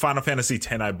version of Final Fantasy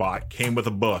X I bought came with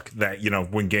a book that,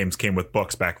 when games came with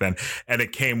books back then, and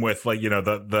it came with like,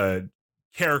 the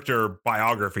character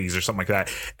biographies or something like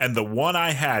that. And the one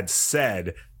I had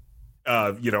said,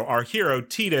 our hero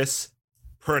Titus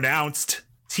pronounced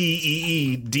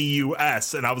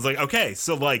Teedus. And I was like, okay,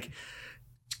 so like,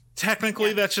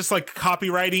 technically that's just like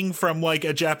copywriting from like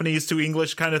a Japanese to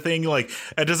English kind of thing. Like,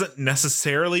 it doesn't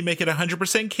necessarily make it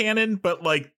 100% canon, but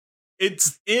like,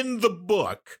 it's in the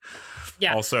book.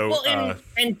 Yeah. Also, well,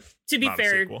 and to be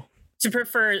fair, to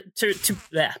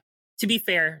be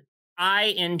fair, I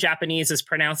in Japanese is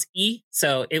pronounced E,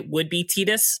 so it would be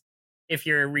Tidus if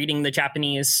you're reading the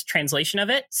Japanese translation of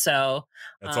it. So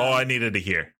that's all I needed to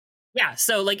hear. Yeah,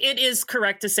 so like it is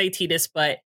correct to say Tidus,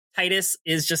 but Titus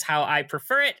is just how I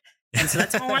prefer it, and so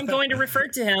that's how I'm going to refer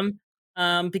to him.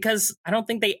 Because I don't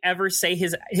think they ever say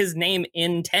his name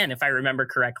in 10, if I remember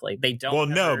correctly. They don't. Well,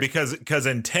 no, because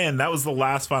in 10, that was the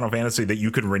last Final Fantasy that you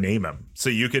could rename him.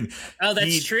 So you can. Oh,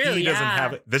 that's true. He doesn't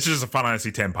have it. This is just a Final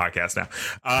Fantasy 10 podcast now.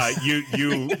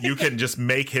 You can just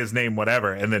make his name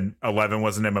whatever, and then 11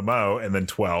 was an MMO, and then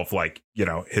 12, like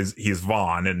he's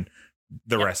Vaughn, and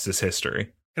the rest is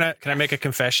history. Can I make a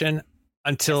confession?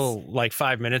 Until like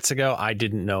 5 minutes ago, I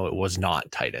didn't know it was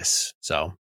not Titus.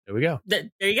 So there we go.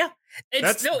 There you go.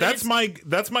 That's my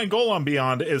goal on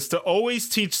Beyond, is to always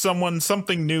teach someone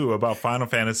something new about Final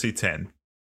Fantasy X.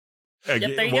 There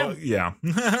you go. Yeah.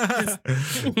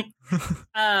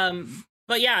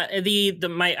 But yeah,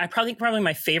 probably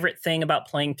my favorite thing about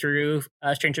playing through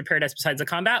Stranger of Paradise besides the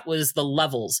combat was the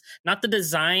levels, not the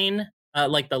design.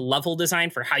 Like the level design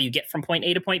for how you get from point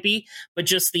A to point B, but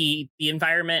just the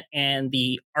environment and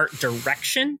the art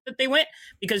direction that they went,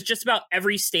 because just about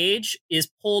every stage is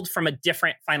pulled from a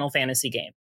different Final Fantasy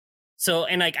game. So,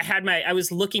 and like I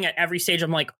was looking at every stage.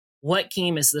 I'm like, what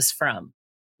game is this from?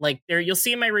 Like there, you'll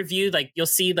see in my review, like you'll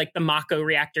see like the Mako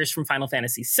reactors from Final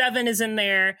Fantasy VII is in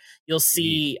there. You'll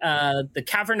see the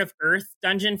Cavern of Earth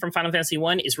dungeon from Final Fantasy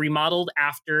 1 is remodeled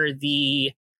after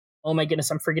the, oh my goodness,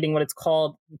 I'm forgetting what it's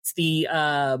called. It's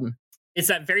it's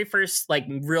that very first like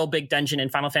real big dungeon in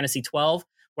Final Fantasy 12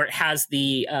 where it has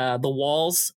the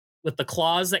walls with the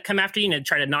claws that come after you and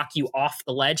try to knock you off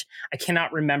the ledge. I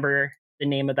cannot remember the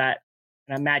name of that,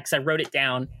 and I'm mad because I wrote it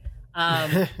down.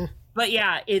 But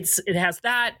yeah, it has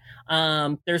that.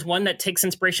 There's one that takes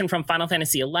inspiration from Final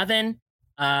Fantasy 11.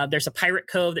 There's a Pirate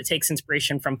Cove that takes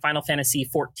inspiration from Final Fantasy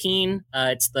 14.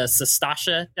 It's the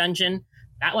Sastasha dungeon.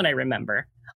 That one I remember.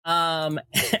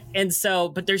 And so,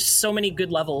 but there's so many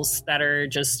good levels that are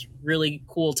just really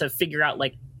cool to figure out,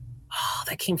 like, oh,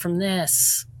 that came from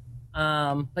this.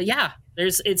 But yeah,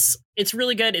 it's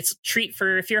really good. It's a treat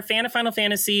for, if you're a fan of Final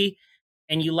Fantasy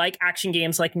and you like action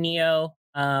games like Neo,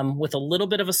 with a little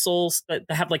bit of a Souls, that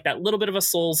have like that little bit of a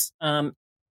Souls,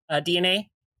 DNA,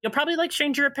 you'll probably like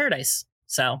Stranger of Paradise.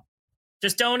 So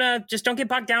just don't get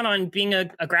bogged down on being a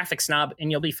graphic snob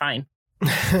and you'll be fine.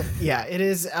 Yeah, it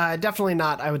is definitely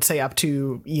not, I would say, up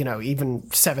to,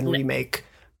 even 7 remake.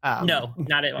 No,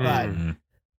 not at all.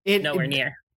 Nowhere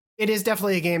near. It is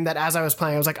definitely a game that, as I was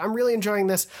playing, I was like, I'm really enjoying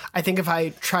this. I think if I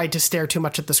tried to stare too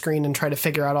much at the screen and try to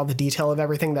figure out all the detail of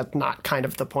everything, that's not kind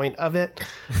of the point of it.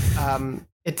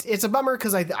 It's a bummer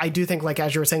because I do think, like,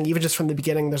 as you were saying, even just from the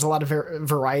beginning, there's a lot of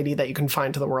variety that you can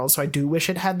find to the world. So I do wish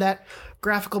it had that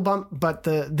graphical bump, but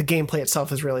the gameplay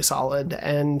itself is really solid.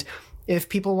 And if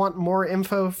people want more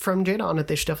info from Jada on it,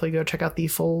 they should definitely go check out the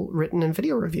full written and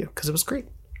video review because it was great.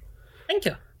 Thank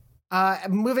you.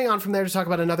 Moving on from there to talk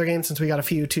about another game, since we got a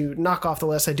few to knock off the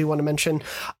list, I do want to mention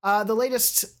the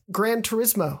latest Gran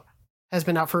Turismo has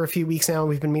been out for a few weeks now, and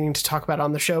we've been meaning to talk about it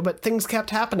on the show, but things kept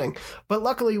happening. But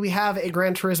luckily, we have a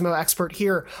Gran Turismo expert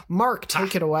here. Mark,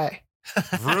 take it away.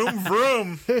 Vroom,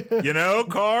 vroom.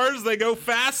 Cars, they go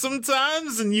fast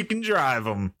sometimes, and you can drive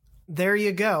them. There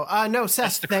you go. No,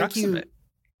 Seth, thank you.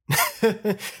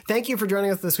 Thank you for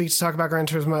joining us this week to talk about Gran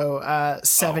Turismo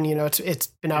 7. It's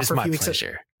been out for a few weeks.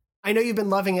 Pleasure. I know you've been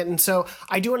loving it, and so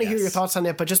I do want to hear your thoughts on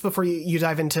it, but just before you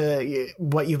dive into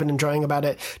what you've been enjoying about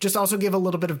it, just also give a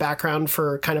little bit of background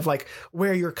for kind of like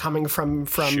where you're coming from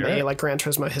Sure. a like Gran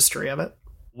Turismo history of it.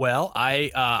 Well,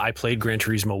 I played Gran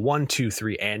Turismo 1, 2,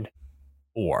 3, and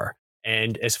 4.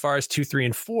 And as far as 2, 3,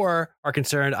 and 4 are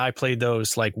concerned, I played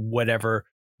those like whatever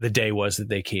the day was that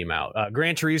they came out.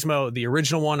 Gran Turismo, the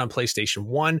original one on PlayStation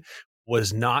 1,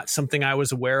 was not something I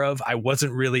was aware of. I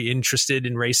wasn't really interested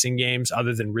in racing games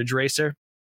other than Ridge Racer,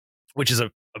 which is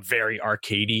a very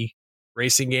arcadey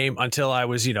racing game, until I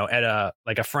was, at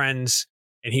a friend's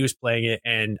and he was playing it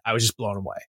and I was just blown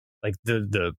away. Like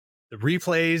the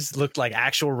replays looked like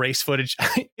actual race footage.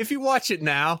 If you watch it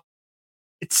now,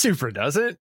 it super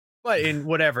doesn't. But in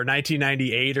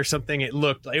 1998 or something, it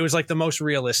was like the most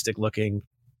realistic looking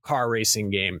car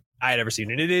racing game I had ever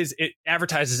seen. And it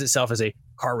advertises itself as a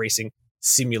car racing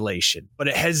simulation, but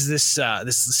it has this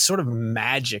sort of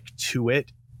magic to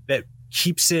it that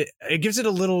gives it a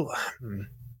little,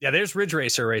 there's Ridge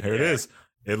Racer right there. It is.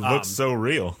 It looks so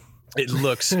real. It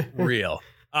looks real.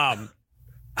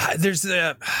 There's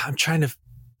I'm trying to,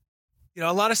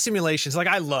 a lot of simulations. Like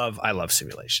I love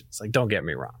simulations. Like, don't get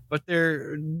me wrong, but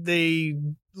they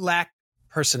lack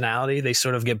personality, they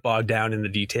sort of get bogged down in the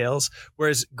details.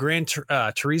 Whereas Gran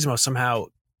Turismo somehow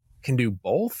can do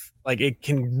both. Like it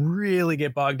can really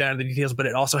get bogged down in the details, but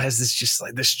it also has this just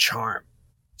like this charm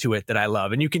to it that I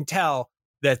love. And you can tell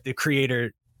that the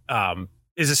creator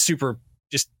is a super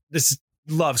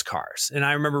loves cars. And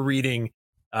I remember reading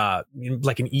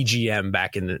like an EGM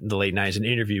back in the late 90s, an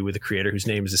interview with a creator whose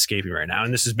name is escaping right now.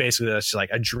 And this is basically just like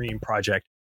a dream project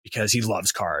because he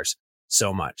loves cars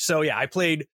so much. So yeah, I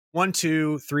played 1,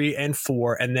 2, 3, and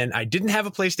 4. And then I didn't have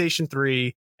a PlayStation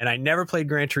 3 and I never played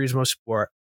Gran Turismo Sport.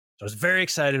 So I was very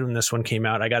excited when this one came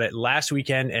out. I got it last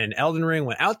weekend and Elden Ring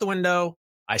went out the window.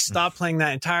 I stopped playing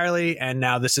that entirely. And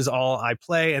now this is all I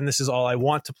play. And this is all I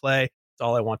want to play. It's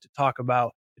all I want to talk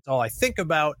about. It's all I think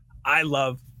about. I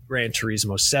love Gran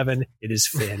Turismo 7. It is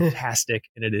fantastic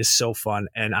and it is so fun.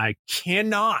 And I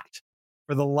cannot,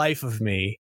 for the life of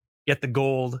me, get the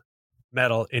gold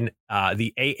medal in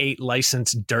the A8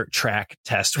 licensed dirt track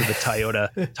test with the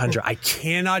Toyota Tundra. I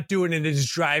cannot do it, and it is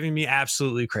driving me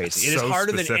absolutely crazy. It is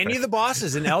harder than any of the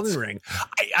bosses in Elden Ring.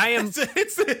 I am.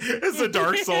 It's the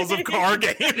Dark Souls of car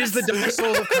games. It is the Dark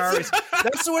Souls of car games.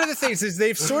 That's one of the things is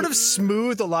they've sort of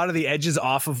smoothed a lot of the edges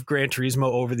off of Gran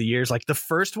Turismo over the years. Like the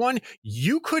first one,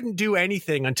 you couldn't do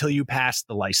anything until you passed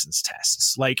the license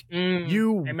tests. Like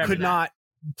you could not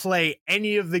play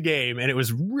any of the game, and it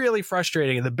was really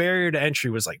frustrating, and the barrier to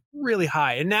entry was like really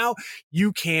high. And now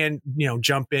you can,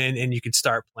 jump in and you can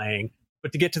start playing,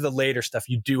 but to get to the later stuff,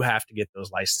 you do have to get those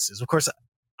licenses. Of course,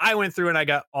 I went through and I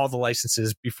got all the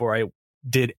licenses before I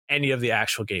did any of the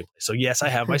actual gameplay. So yes, I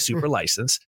have my super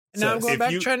license, and now I'm going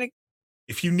back trying to.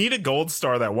 If you need a gold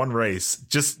star that one race,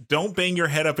 just don't bang your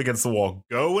head up against the wall.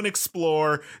 Go and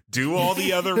explore, do all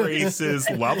the other races,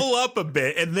 level up a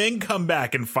bit, and then come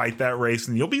back and fight that race,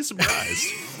 and you'll be surprised.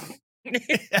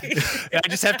 I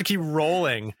just have to keep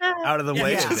rolling out of the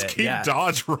way. Just keep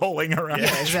dodge rolling around.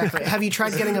 Yeah, exactly. Have you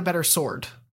tried getting a better sword?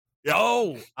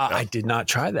 Oh, I did not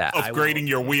try that. Upgrading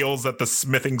your wheels at the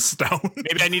smithing stone.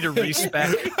 Maybe I need to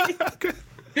respec.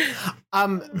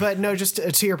 But no, just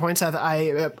to your point, Seth,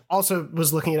 I also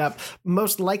was looking it up.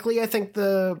 Most likely, I think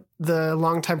the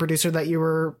longtime producer that you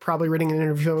were probably reading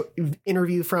an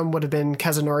interview from would have been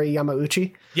Kazunori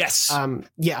Yamauchi. Yes.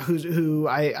 Who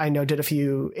I know did a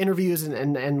few interviews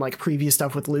and like preview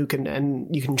stuff with Luke,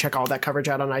 and you can check all that coverage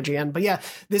out on IGN. But yeah,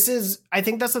 I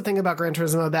think that's the thing about Gran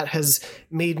Turismo that has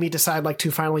made me decide like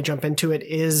to finally jump into it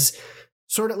is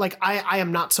sort of like I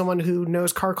am not someone who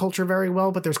knows car culture very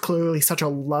well, but there's clearly such a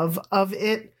love of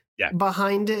it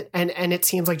behind it. And it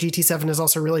seems like GT7 is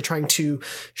also really trying to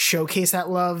showcase that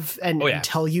love and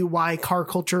tell you why car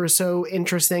culture is so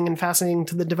interesting and fascinating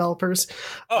to the developers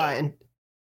and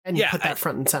put that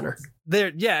front and center.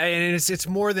 And it's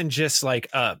more than just like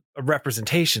a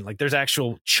representation. Like there's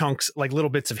actual chunks, like little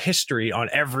bits of history on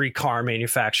every car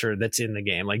manufacturer that's in the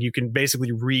game. Like you can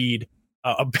basically read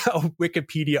a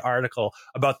Wikipedia article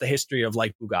about the history of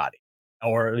like Bugatti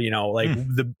or,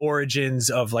 the origins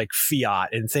of like Fiat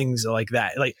and things like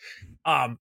that. Like,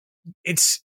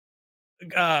 it's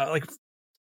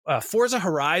Forza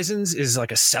Horizons is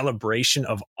like a celebration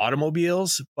of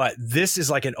automobiles, but this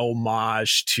is like an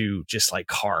homage to just like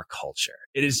car culture.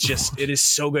 It is just, it is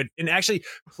so good. And actually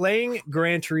playing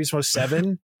Gran Turismo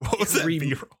 7. What was that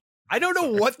B-roll? I don't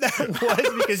know what that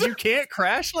was because you can't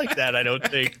crash like that, I don't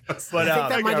think. But I think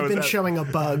that might have been showing a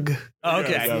bug.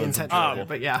 Okay.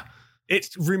 But yeah. It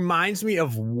reminds me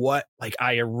of what like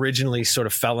I originally sort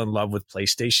of fell in love with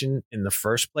PlayStation in the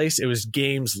first place. It was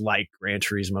games like Gran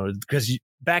Turismo because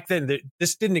back then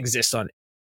this didn't exist on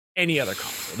any other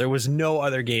console. There was no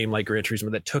other game like Gran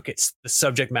Turismo that took the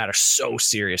subject matter so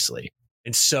seriously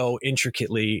and so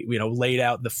intricately, laid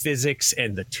out the physics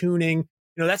and the tuning.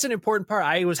 That's an important part.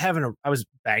 I was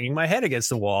banging my head against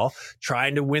the wall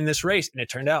trying to win this race. And it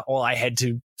turned out, I had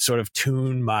to sort of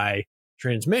tune my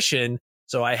transmission.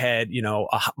 So I had,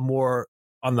 a more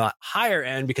on the higher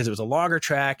end because it was a longer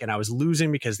track and I was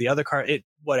losing because the other car,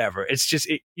 whatever. It's just,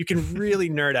 you can really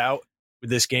nerd out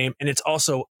with this game. And it's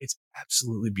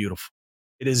absolutely beautiful.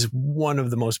 It is one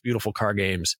of the most beautiful car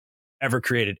games ever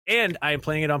created. And I am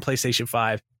playing it on PlayStation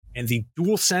 5 and the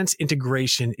DualSense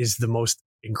integration is the most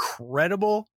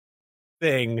incredible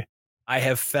thing I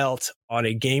have felt on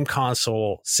a game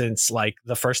console since like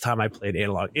the first time I played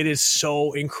analog. It is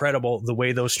so incredible the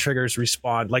way those triggers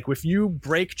respond. Like if you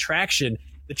break traction,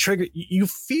 the trigger, you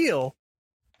feel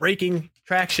breaking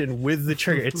traction with the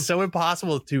trigger. It's so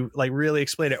impossible to like really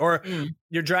explain it. Or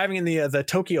you're driving in the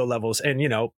Tokyo levels and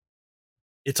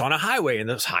it's on a highway and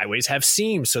those highways have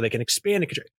seams so they can expand.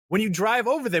 When you drive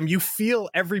over them, you feel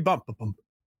every bump.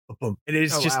 It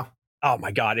is wow. Oh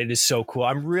my God, it is so cool.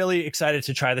 I'm really excited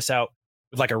to try this out.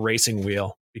 with like a racing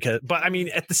wheel. But I mean,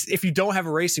 if you don't have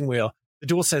a racing wheel, the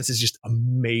DualSense is just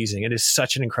amazing. It is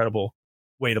such an incredible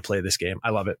way to play this game. I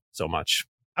love it so much.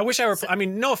 I wish I were. I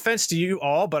mean, no offense to you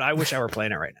all, but I wish I were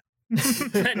playing it right now.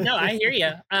 No, I hear you.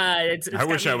 It's I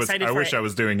wish I was. I wish I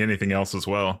was doing anything else as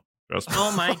well.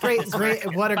 Oh my great!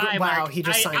 What a Bye, wow! Mark. He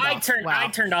just signed off. I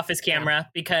turned off his camera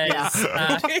because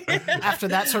after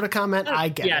that sort of comment, I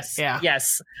get it. Yeah.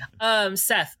 Yes.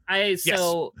 Seth,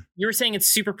 you were saying it's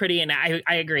super pretty, and I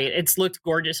agree. It's looked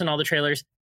gorgeous in all the trailers.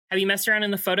 Have you messed around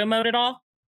in the photo mode at all?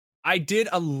 I did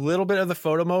a little bit of the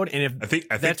photo mode, and I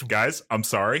think, guys, I'm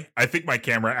sorry. I think my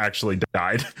camera actually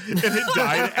died, and it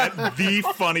died at the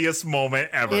funnithoughest moment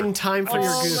ever. In time for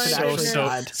your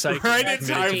goof, right in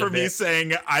time for me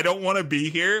saying I don't want to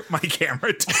be here. My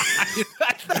camera died.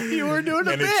 I thought you were doing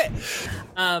a bit.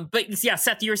 But yeah,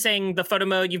 Seth, you were saying the photo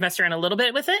mode. You've messed around a little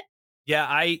bit with it.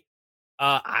 Yeah,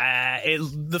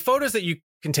 the photos that you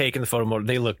can take in the photo mode,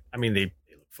 they look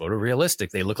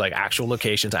photorealistic. They look like actual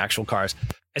locations, actual cars.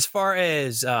 As far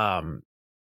as the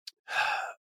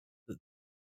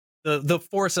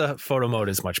Forza photo mode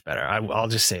is much better. I'll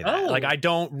just say that. Like, I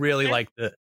don't really like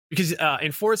because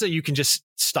in Forza you can just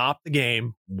stop the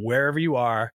game wherever you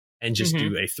are and just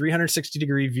do a 360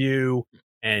 degree view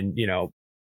and do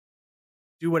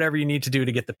whatever you need to do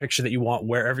to get the picture that you want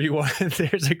wherever you want.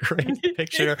 There's a great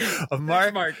picture of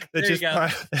Mark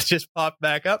that just popped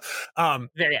back up.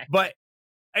 Very accurate. But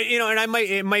and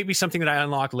it might be something that I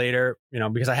unlock later,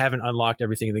 because I haven't unlocked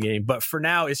everything in the game. But for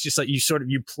now, it's just like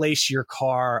you place your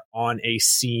car on a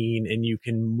scene and you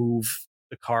can move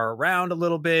the car around a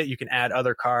little bit. You can add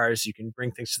other cars. You can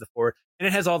bring things to the fore, and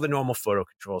it has all the normal photo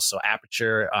controls. So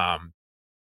aperture,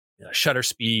 shutter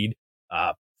speed,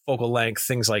 focal length,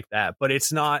 things like that. But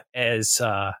it's not as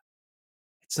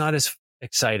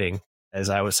exciting as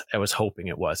I was hoping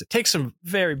it was. It takes some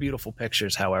very beautiful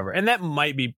pictures, however, and that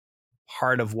might be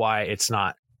part of why it's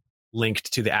not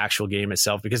linked to the actual game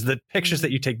itself, because the pictures that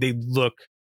you take, they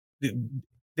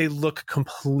look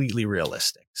completely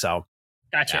realistic. So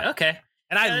gotcha. Yeah. Okay.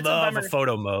 And I love a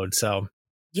photo mode. So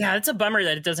yeah, it's a bummer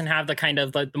that it doesn't have the kind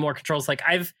of the more controls. Like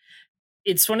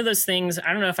it's one of those things.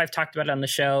 I don't know if I've talked about it on the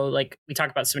show. Like, we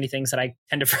talk about so many things that I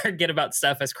tend to forget about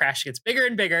stuff as Crash gets bigger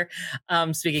and bigger.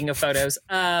 Speaking of photos,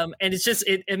 and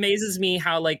it amazes me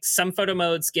how like some photo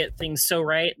modes get things so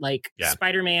right. Like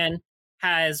Spider-Man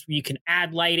you can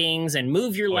add lightings and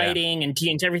move your lighting and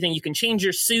change everything. You can change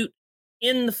your suit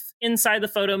inside the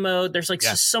photo mode. There's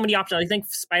just so many options. I think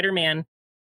Spider-Man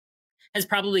has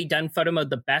probably done photo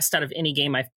mode the best out of any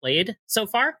game I've played so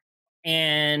far.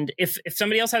 And if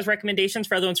somebody else has recommendations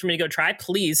for other ones for me to go try,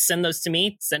 please send those to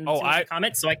me. Send them in the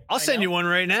comments. I'll send you one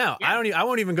right now. Yeah. I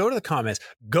won't even go to the comments.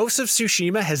 Ghost of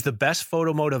Tsushima has the best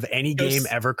photo mode of any game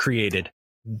ever created.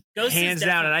 Hands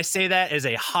down. And I say that as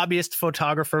a hobbyist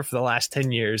photographer for the last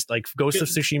 10 years. Like, Ghost of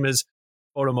Tsushima's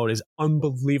photo mode is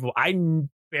unbelievable. I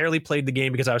barely played the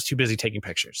game because I was too busy taking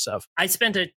pictures. So I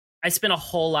spent a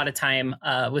whole lot of time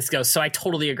with Ghost. So I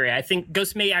totally agree. I think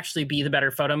Ghost may actually be the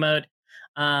better photo mode.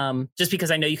 Just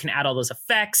because I know you can add all those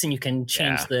effects and you can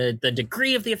change the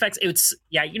degree of the effects.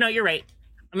 You're right.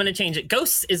 I'm going to change it.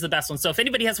 Ghosts is the best one. So if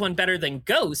anybody has one better than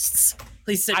Ghosts,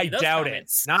 please send me those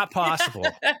comments. It. Not possible.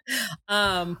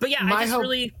 But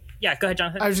yeah, Yeah, go ahead,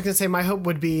 Jonathan. I was just going to say my hope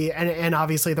would be, and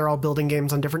obviously they're all building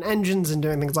games on different engines and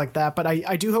doing things like that, but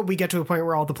I do hope we get to a point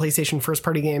where all the PlayStation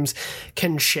first-party games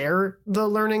can share the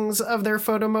learnings of their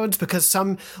photo modes, because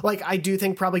some, like, I do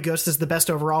think probably Ghost is the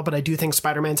best overall, but I do think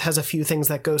Spider-Man's has a few things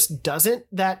that Ghost doesn't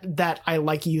that I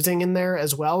like using in there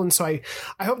as well, and so I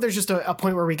hope there's just a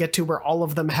point where we get to where all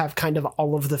of them have kind of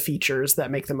all of the features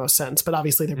that make the most sense, but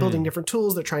obviously they're building different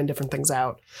tools, they're trying different things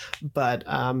out, but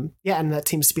yeah, and that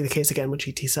seems to be the case again with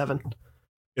GT7.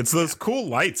 It's those cool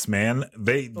lights, man.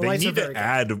 They need to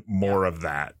add more of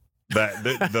that.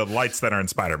 The lights that are in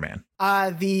Spider-Man.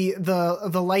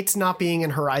 The lights not being in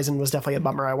Horizon was definitely a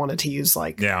bummer. I wanted to use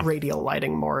radial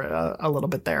lighting more a little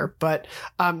bit there. But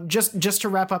just to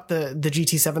wrap up the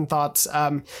GT7 thoughts,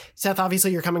 Seth,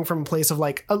 obviously you're coming from a place of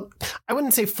I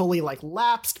wouldn't say fully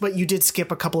lapsed, but you did skip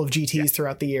a couple of GTs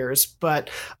throughout the years. But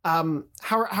how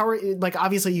are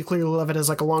obviously you clearly love it as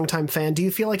a longtime fan. Do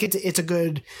you feel like it's a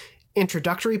good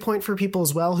introductory point for people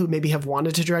as well who maybe have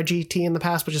wanted to try GT in the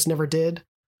past but just never did?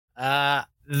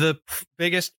 The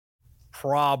biggest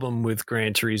problem with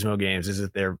Gran Turismo games is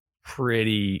that they're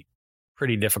pretty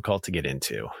difficult to get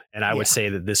into, and I would say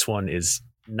that this one is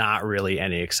not really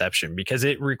any exception, because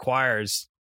it requires,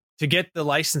 to get the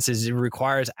licenses, it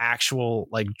requires actual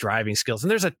driving skills, and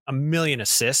there's a million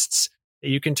assists that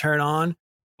you can turn on,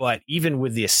 but even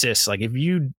with the assists, if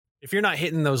you're not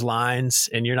hitting those lines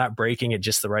and you're not braking at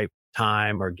just the right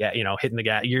time or hitting the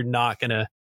gas, you're not going to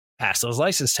pass those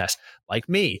license tests. Like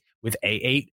me with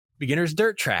A8 beginner's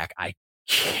dirt track, I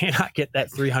cannot get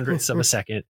that 300th of a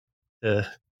second to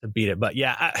beat it. But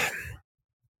yeah,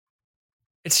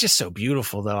 it's just so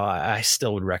beautiful, though. I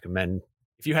still would recommend,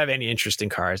 if you have any interest in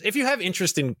cars, if you have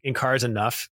interest in cars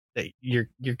enough that you're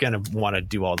going to want to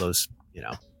do all those,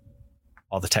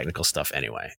 all the technical stuff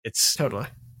anyway. It's totally,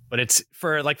 but it's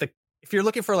for if you're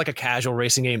looking for like a casual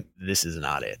racing game, this is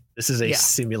not it. This is a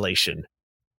simulation.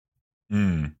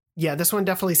 Yeah, this one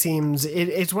definitely seems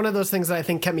it's one of those things that I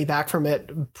think kept me back from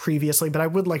it previously, but I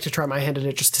would like to try my hand at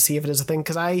it just to see if it is a thing,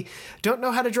 because I don't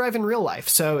know how to drive in real life,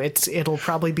 so it'll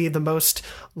probably be the most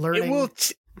learning. It will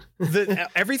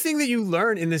everything that you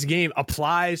learn in this game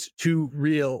applies to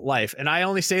real life, and I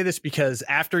only say this because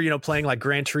after playing like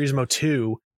Gran Turismo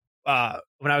 2,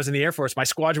 when I was in the Air Force, my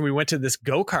squadron, we went to this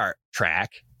go-kart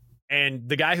track. And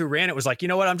the guy who ran it was like, you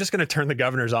know what? I'm just going to turn the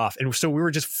governors off. And so we were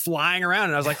just flying around.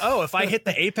 And I was like, oh, if I hit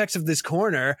the apex of this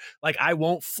corner, like I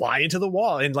won't fly into the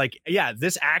wall. And like, yeah,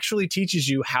 this actually teaches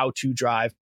you how to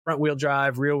drive front wheel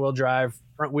drive, rear wheel drive,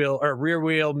 front wheel or rear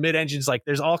wheel, mid engines. Like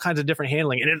there's all kinds of different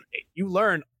handling. And you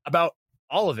learn about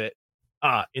all of it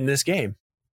in this game.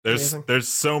 There's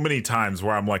so many times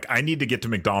where I'm like, I need to get to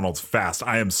McDonald's fast.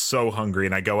 I am so hungry.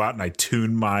 And I go out and I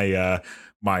tune my,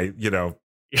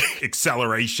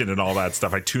 acceleration and all that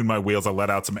stuff. I tune my wheels, I let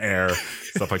out some air,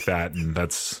 stuff like that, and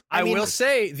that's. I will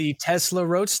say the Tesla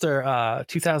Roadster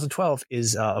 2012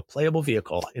 is a playable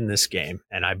vehicle in this game,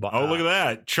 and I bought. Oh, look at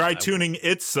that! Try tuning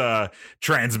its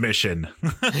transmission.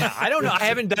 Yeah, I don't know. I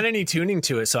haven't done any tuning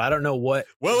to it, so I don't know what.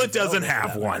 Well, it doesn't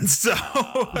have one, so.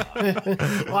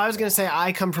 Well, I was going to say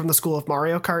I come from the school of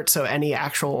Mario Kart, so any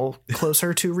actual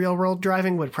closer to real world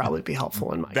driving would probably be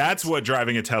helpful in my. That's what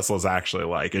driving a Tesla is actually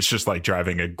like. It's just like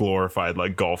driving a glorified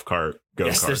like golf cart.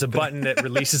 Yes, there's a button that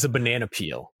releases a banana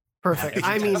peel. Perfect.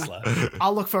 I mean,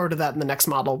 I'll look forward to that in the next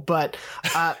model. But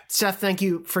Seth, thank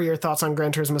you for your thoughts on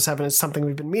Gran Turismo 7. It's something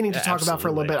we've been meaning to talk about for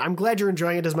a little bit. I'm glad you're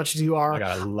enjoying it as much as you are.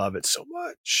 I love it so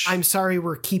much. I'm sorry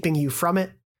we're keeping you from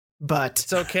it, but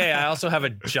it's okay. I also have a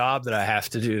job that I have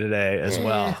to do today as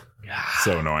well.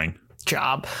 So annoying.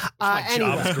 Job. Anyway.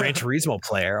 Job as Gran Turismo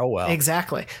player. Oh well.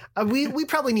 Exactly. We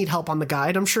probably need help on the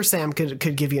guide. I'm sure Sam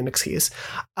could give you an excuse.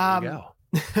 There you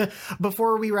go.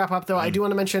 Before we wrap up, though, I do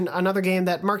want to mention another game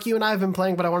that Mark, you and I have been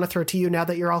playing, but I want to throw to you now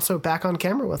that you're also back on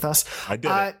camera with us. I did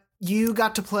it. You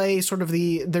got to play sort of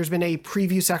there's been a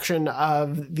preview section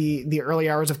of the early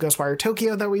hours of Ghostwire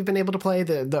Tokyo that we've been able to play,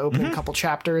 the opening couple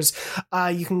chapters.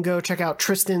 You can go check out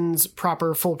Tristan's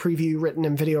proper full preview written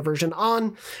and video version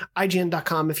on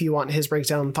IGN.com if you want his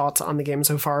breakdown thoughts on the game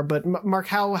so far. But Mark,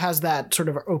 how has that sort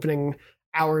of opening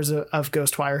hours of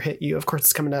Ghostwire hit you? Of course,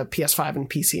 it's coming to PS5 and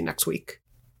PC next week.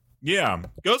 Yeah,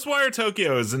 Ghostwire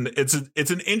Tokyo is it's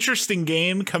an interesting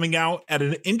game coming out at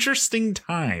an interesting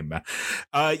time.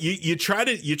 You try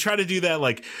to do that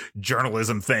like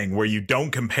journalism thing where you don't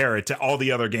compare it to all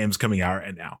the other games coming out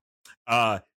right now.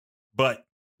 But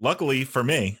luckily for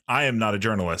me, I am not a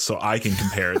journalist, so I can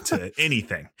compare it to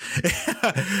anything.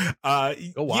 Oh,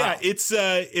 wow. Yeah, it's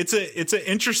an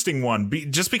interesting one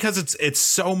just because it's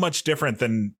so much different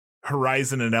than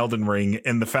Horizon and Elden Ring,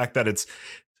 and the fact that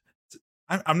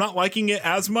I'm not liking it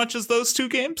as much as those two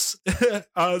games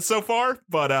so far,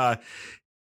 but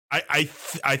I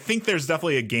think there's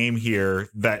definitely a game here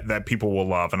that people will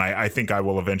love, and I think I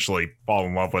will eventually fall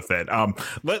in love with it.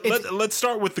 Let's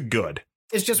start with the good.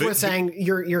 It's just worth saying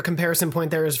your comparison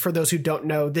point there is, for those who don't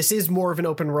know, this is more of an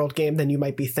open world game than you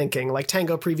might be thinking. Like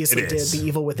Tango previously did the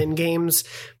Evil Within games,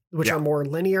 which are more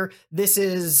linear. This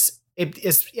is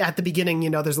at the beginning,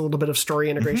 there's a little bit of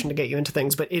story integration to get you into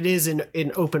things, but it is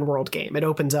an open world game. It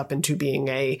opens up into being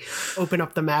open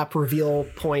up the map, reveal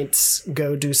points,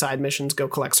 go do side missions, go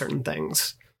collect certain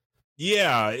things.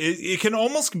 Yeah, it can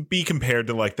almost be compared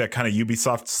to like that kind of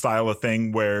Ubisoft style of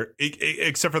thing where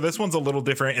except for this one's a little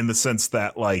different in the sense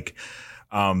that like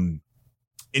in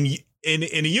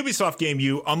a Ubisoft game,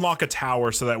 you unlock a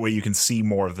tower so that way you can see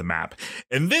more of the map.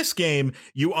 In this game,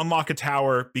 you unlock a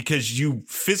tower because you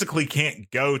physically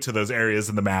can't go to those areas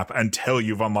in the map until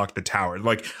you've unlocked the tower.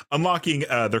 Like unlocking,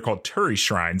 they're called Turi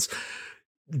Shrines,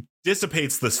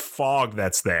 dissipates this fog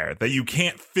that's there that you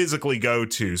can't physically go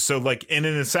to. So like in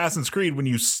an Assassin's Creed, when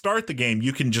you start the game,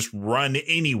 you can just run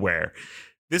anywhere.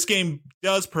 This game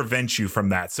does prevent you from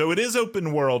that. So it is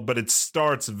open world, but it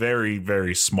starts very,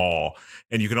 very small.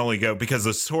 And you can only go because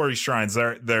those Turi Shrines,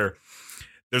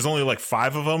 there's only like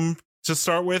 5 of them to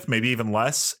start with, maybe even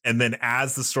less. And then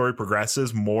as the story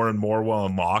progresses, more and more will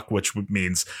unlock, which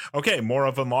means, okay, more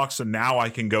of unlock. So now I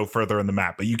can go further in the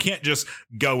map, but you can't just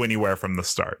go anywhere from the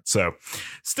start. So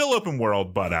still open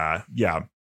world, but yeah.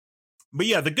 But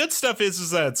yeah, the good stuff is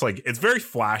that it's like, it's very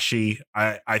flashy.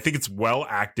 I think it's well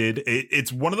acted.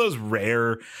 It's one of those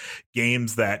rare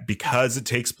games that, because it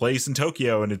takes place in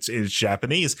Tokyo and it's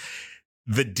Japanese,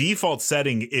 the default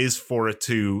setting is for it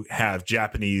to have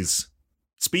Japanese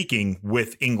speaking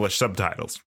with English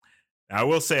subtitles. Now, I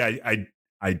will say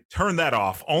I turned that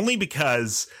off only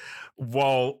because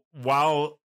while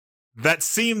that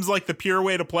seems like the pure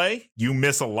way to play, you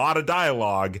miss a lot of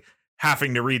dialogue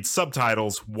having to read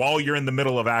subtitles while you're in the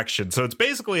middle of action. So it's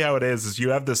basically how it is you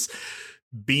have this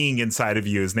being inside of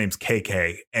you. His name's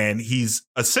KK, and he's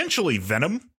essentially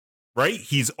Venom. Right?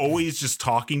 He's always just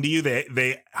talking to you.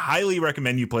 They highly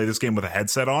recommend you play this game with a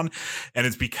headset on. And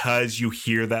it's because you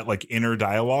hear that like inner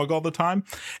dialogue all the time.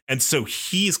 And so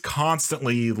he's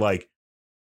constantly like,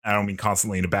 I don't mean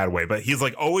constantly in a bad way, but he's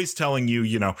like always telling you,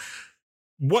 you know,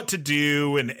 what to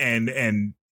do.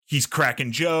 And he's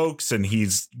cracking jokes and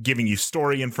he's giving you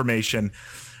story information.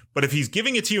 But if he's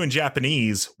giving it to you in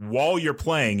Japanese while you're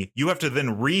playing, you have to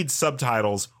then read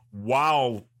subtitles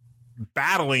while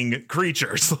battling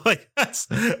creatures. Like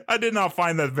I did not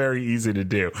find that very easy to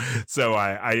do. So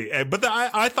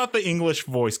I thought the English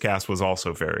voice cast was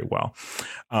also very well.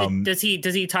 Does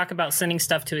he talk about sending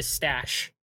stuff to his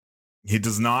stash? He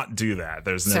does not do that.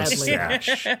 There's no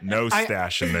stash. No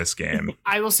stash in this game.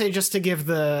 I will say, just to give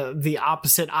the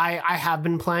opposite, I have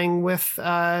been playing with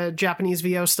Japanese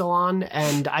VO still on,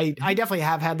 and I definitely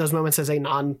have had those moments as a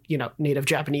non-native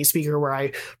Japanese speaker where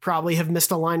I probably have missed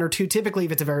a line or two. Typically,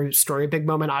 if it's a very story big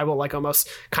moment, I will like almost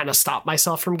kind of stop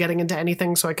myself from getting into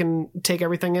anything so I can take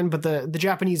everything in. But the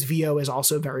Japanese VO is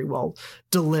also very well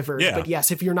delivered. Yeah. But yes,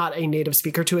 if you're not a native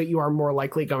speaker to it, you are more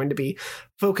likely going to be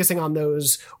focusing on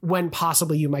those when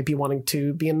possibly you might be wanting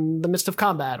to be in the midst of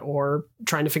combat or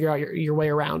trying to figure out your way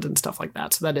around and stuff like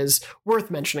that. So that is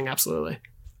worth mentioning. Absolutely.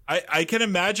 I can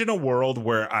imagine a world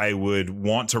where I would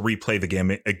want to replay the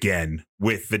game again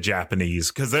with the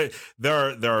Japanese, because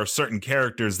there are certain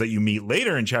characters that you meet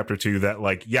later in chapter 2 that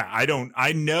like, yeah,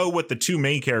 I know what the two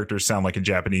main characters sound like in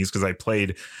Japanese because I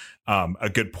played a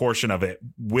good portion of it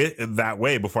with that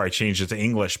way before I changed it to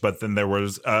English. But then there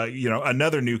was,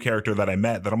 another new character that I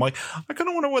met that I'm like, I kind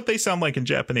of wonder what they sound like in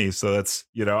Japanese. So that's,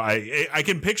 I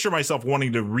can picture myself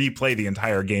wanting to replay the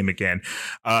entire game again,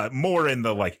 more in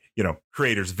the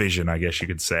creator's vision, I guess you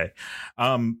could say.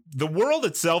 The world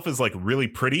itself is like really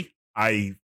pretty.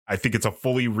 I think it's a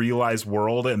fully realized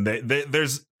world, and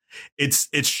there's. It's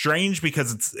strange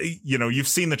because it's, you've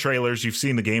seen the trailers, you've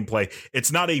seen the gameplay. It's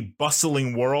not a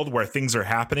bustling world where things are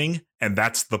happening, and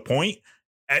that's the point.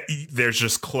 There's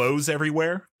just clothes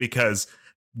everywhere because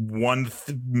one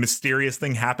mysterious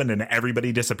thing happened and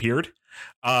everybody disappeared,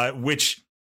 which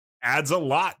adds a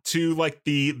lot to like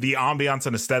the ambiance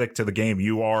and aesthetic to the game.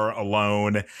 You are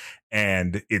alone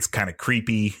and it's kind of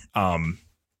creepy.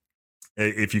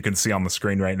 If you can see on the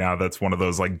screen right now, that's one of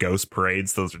those like ghost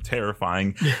parades. Those are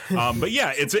terrifying. But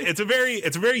yeah, it's a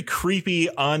very creepy,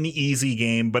 uneasy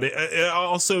game, but it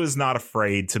also is not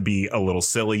afraid to be a little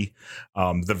silly.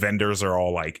 The vendors are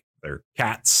all like, they're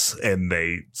cats and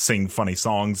they sing funny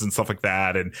songs and stuff like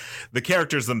that. And the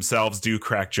characters themselves do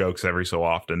crack jokes every so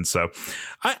often. So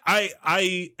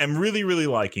I am really, really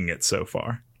liking it so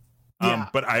far. Yeah.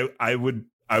 But I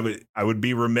would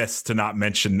be remiss to not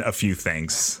mention a few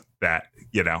things that,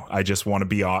 I just want to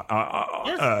be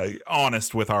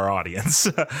honest with our audience.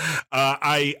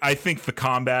 I think the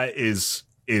combat is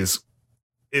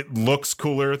it looks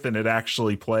cooler than it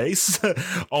actually plays,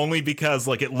 only because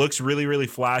like it looks really, really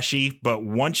flashy. But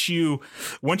once you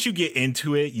get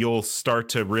into it, you'll start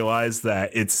to realize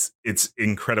that it's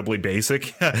incredibly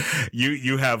basic.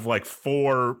 You have like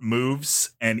 4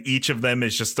 moves, and each of them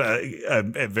is just a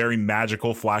very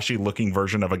magical, flashy looking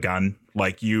version of a gun.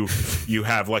 Like you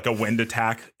have like a wind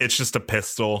attack. It's just a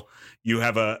pistol. You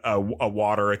have a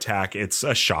water attack. It's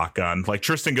a shotgun. Like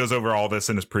Tristan goes over all this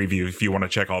in his preview if you want to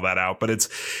check all that out. But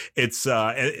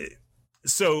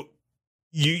so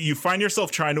you find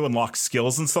yourself trying to unlock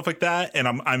skills and stuff like that. And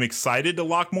I'm excited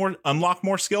to unlock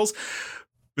more skills.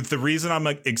 But the reason I'm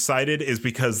excited is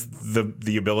because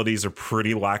the abilities are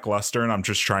pretty lackluster, and I'm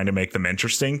just trying to make them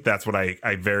interesting. That's what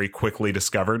I very quickly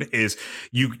discovered is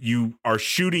you are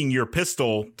shooting your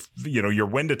pistol, your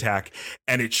wind attack,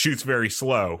 and it shoots very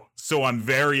slow. So I'm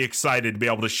very excited to be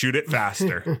able to shoot it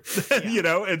faster,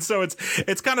 and so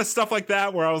it's kind of stuff like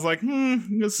that where I was like,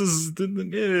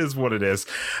 it is what it is.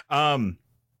 And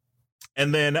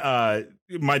then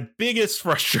my biggest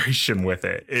frustration with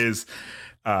it is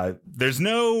there's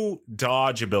no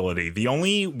dodge ability. The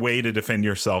only way to defend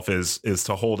yourself is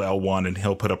to hold L1 and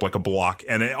he'll put up like a block.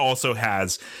 And it also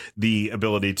has the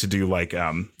ability to do like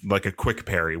a quick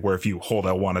parry, where if you hold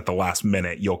L1 at the last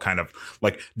minute, you'll kind of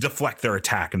like deflect their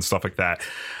attack and stuff like that.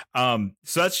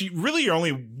 So that's really your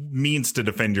only means to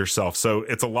defend yourself. So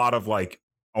it's a lot of like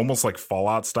almost like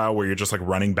Fallout style, where you're just like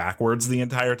running backwards the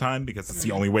entire time because it's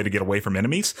the only way to get away from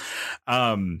enemies.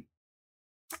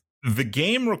 The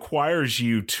game requires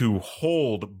you to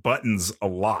hold buttons a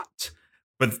lot,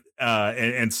 but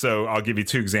and so I'll give you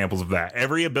two examples of that.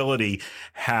 Every ability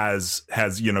has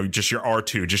just your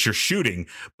R2, just your shooting,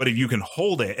 but if you can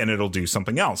hold it and it'll do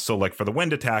something else. So like for the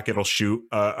wind attack, it'll shoot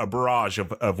a barrage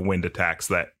of wind attacks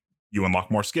that you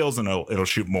unlock more skills and it'll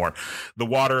shoot more. The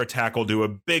water attack will do a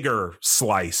bigger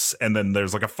slice. And then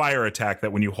there's like a fire attack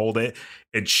that when you hold it,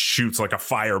 it shoots like a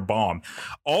fire bomb.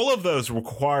 All of those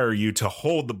require you to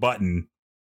hold the button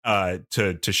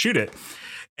to shoot it.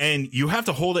 And you have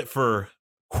to hold it for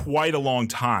quite a long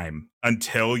time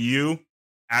until you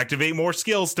activate more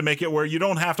skills to make it where you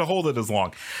don't have to hold it as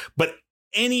long. But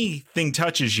anything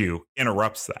touches you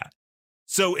interrupts that.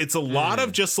 So it's a lot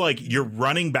of just like you're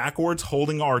running backwards,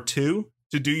 holding R2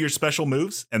 to do your special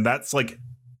moves. And that's like,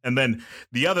 and then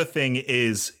the other thing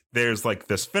is there's like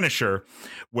this finisher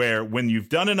where when you've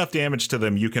done enough damage to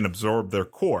them, you can absorb their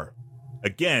core.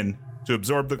 Again, to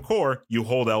absorb the core, you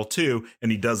hold L2 and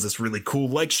he does this really cool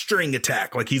like string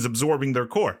attack, like he's absorbing their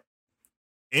core.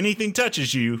 Anything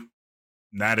touches you,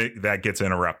 that gets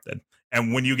interrupted.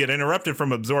 And when you get interrupted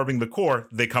from absorbing the core,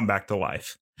 they come back to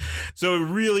life. So it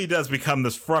really does become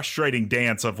this frustrating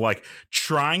dance of like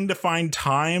trying to find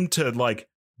time to like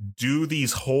do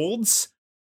these holds,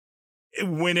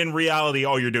 when in reality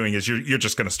all you're doing is you're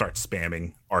just going to start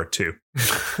spamming R2.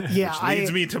 Yeah, which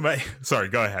leads me to my sorry,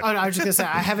 go ahead. I was just gonna say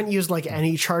I haven't used like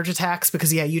any charge attacks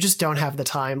because you just don't have the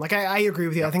time. Like I agree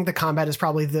with you. I think the combat is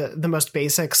probably the most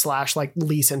basic / like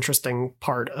least interesting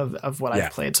part of what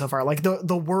I've played so far. Like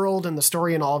the world and the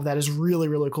story and all of that is really,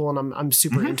 really cool, and I'm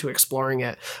super into exploring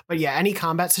it. But yeah, any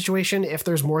combat situation, if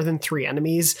there's more than 3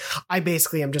 enemies, I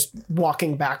basically am just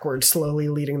walking backwards, slowly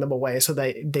leading them away so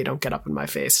they don't get up in my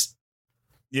face.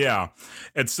 Yeah.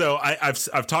 And so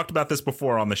I've talked about this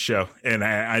before on the show, and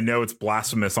I know it's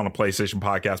blasphemous on a PlayStation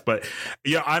podcast, but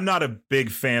I'm not a big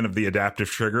fan of the adaptive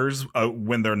triggers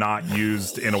when they're not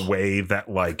used in a way that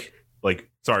like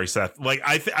sorry, Seth. Like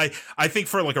I think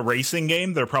for like a racing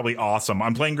game, they're probably awesome.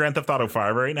 I'm playing Grand Theft Auto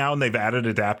 5 right now, and they've added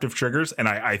adaptive triggers, and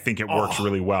I think it works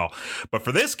really well. But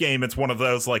for this game, it's one of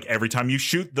those like every time you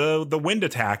shoot the wind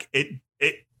attack,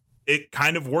 it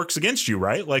kind of works against you,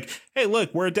 right? Like, hey,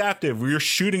 look, we're adaptive. We're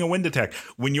shooting a wind attack.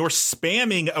 When you're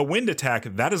spamming a wind attack,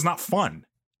 that is not fun,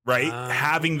 right?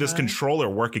 Having this controller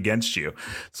work against you.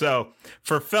 So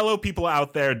for fellow people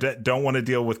out there that don't want to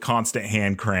deal with constant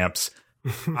hand cramps,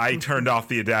 I turned off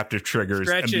the adaptive triggers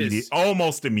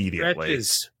almost immediately.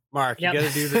 Stretches. Mark, you gotta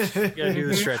do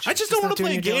the stretch. I just don't want to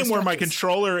play a game where my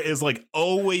controller is like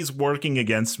always working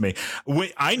against me.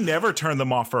 I never turn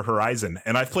them off for Horizon,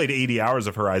 and I've played 80 hours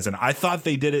of Horizon. I thought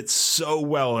they did it so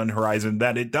well in Horizon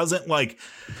that it doesn't like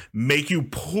make you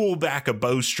pull back a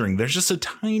bowstring. There's just a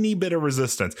tiny bit of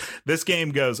resistance. This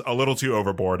game goes a little too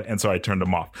overboard, and so I turned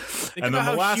them off. Think and then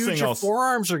the last thing your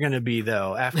forearms are going to be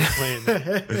though after playing.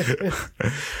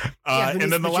 And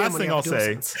then the last thing I'll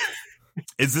say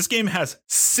is this game has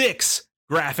 6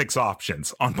 graphics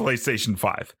options on PlayStation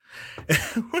 5,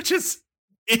 which is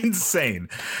insane.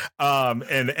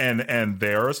 And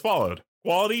they are as followed: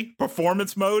 quality,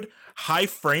 performance mode, high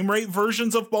frame rate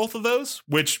versions of both of those,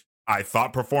 which I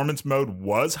thought performance mode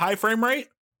was high frame rate,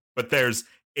 but there's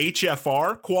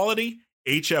HFR quality,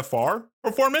 HFR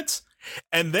performance,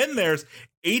 and then there's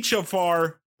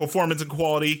HFR performance and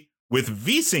quality with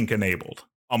VSync enabled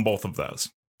on both of those.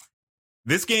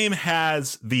 This game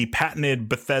has the patented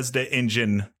Bethesda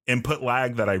engine input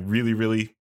lag that I really,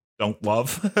 really don't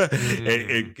love.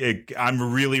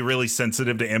 I'm really, really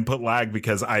sensitive to input lag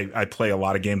because I play a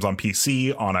lot of games on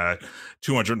PC on a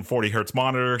 240 hertz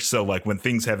monitor. So like when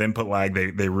things have input lag,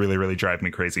 they really, really drive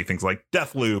me crazy. Things like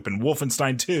Deathloop and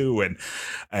Wolfenstein 2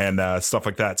 and stuff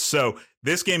like that. So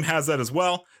this game has that as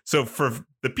well. So for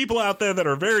the people out there that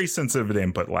are very sensitive to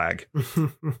input lag,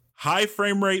 high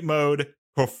frame rate mode,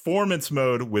 performance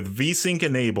mode with VSync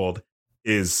enabled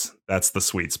that's the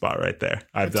sweet spot right there.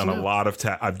 I've done a lot of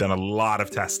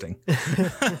testing.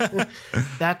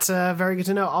 That's very good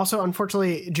to know. Also,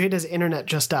 unfortunately, Jada's internet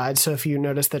just died. So if you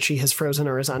notice that she has frozen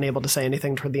or is unable to say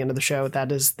anything toward the end of the show,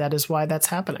 that is why that's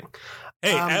happening.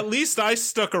 Hey, at least I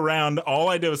stuck around. All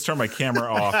I did was turn my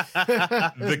camera off.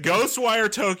 The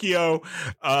Ghostwire Tokyo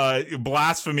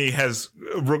blasphemy has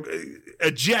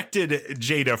ejected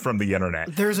Jada from the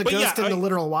internet. There's a ghost in the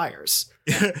literal wires.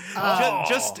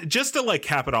 Just to like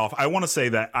cap it off, I want to say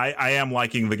that I am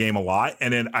liking the game a lot,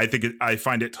 and then I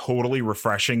find it totally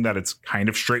refreshing that it's kind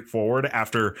of straightforward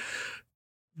after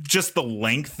just the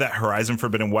length that Horizon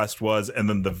Forbidden West was, and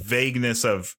then the vagueness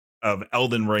of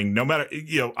Elden Ring. No matter,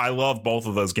 I love both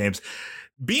of those games.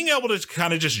 Being able to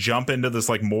kind of just jump into this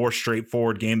like more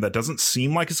straightforward game that doesn't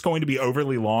seem like it's going to be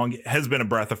overly long has been a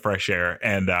breath of fresh air,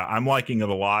 and I'm liking it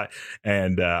a lot,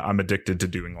 and I'm addicted to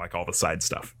doing like all the side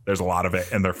stuff. There's a lot of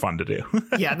it, and they're fun to do.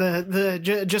 Yeah,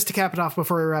 just to cap it off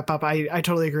before we wrap up, I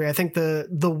totally agree. I think the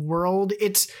world,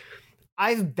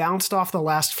 I've bounced off the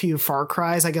last few Far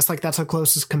Cries. I guess like that's the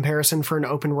closest comparison for an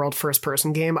open world first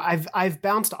person game. I've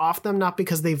bounced off them, not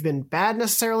because they've been bad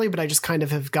necessarily, but I just kind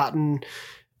of have gotten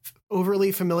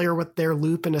overly familiar with their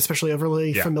loop, and especially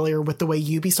overly familiar with the way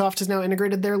Ubisoft has now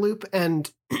integrated their loop. And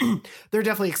there are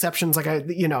definitely exceptions. Like I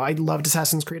loved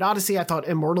Assassin's Creed Odyssey. I thought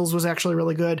Immortals was actually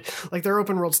really good. Like their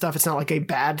open world stuff, it's not like a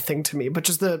bad thing to me, but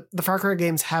just the Far Cry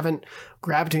games haven't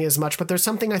grabbed me as much. But there's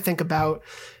something I think about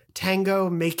Tango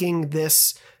making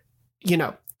this,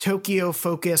 Tokyo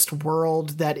focused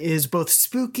world that is both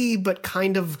spooky but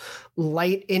kind of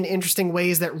light in interesting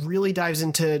ways, that really dives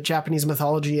into Japanese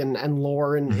mythology and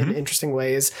lore in interesting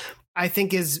ways, I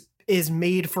think is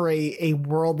made for a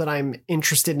world that I'm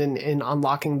interested in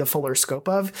unlocking the fuller scope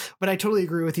of. But I totally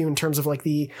agree with you in terms of like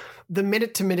the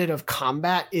minute to minute of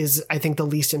combat is, I think, the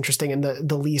least interesting and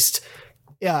the least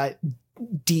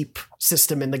deep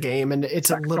system in the game, and it's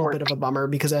a little bit of a bummer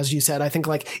because, as you said, I think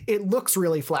like it looks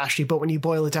really flashy, but when you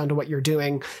boil it down to what you're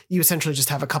doing, you essentially just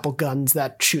have a couple guns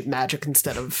that shoot magic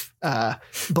instead of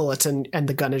bullets, and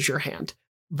the gun is your hand.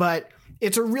 But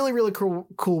it's a really, really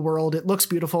cool world. It looks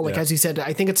beautiful. Like, as you said,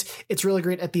 I think it's really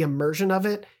great at the immersion of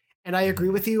it. And I agree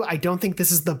with you. I don't think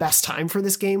this is the best time for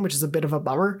this game, which is a bit of a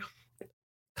bummer,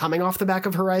 coming off the back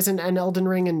of Horizon and Elden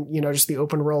Ring and, just the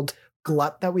open world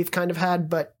glut that we've kind of had.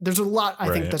 But there's a lot I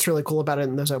think that's really cool about it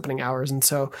in those opening hours. And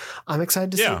so I'm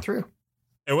excited to see it through.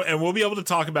 And we'll be able to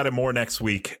talk about it more next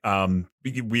week.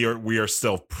 We are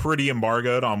still pretty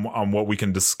embargoed on what we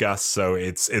can discuss. So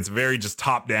it's very just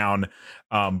top down.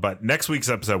 But next week's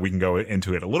episode, we can go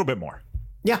into it a little bit more.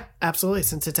 Yeah, absolutely.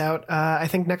 Since it's out, I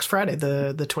think next Friday,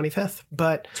 the 25th.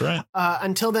 But that's right.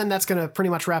 Until then, that's going to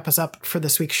pretty much wrap us up for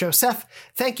this week's show. Seth,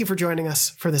 thank you for joining us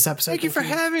for this episode. Thank you for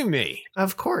having me.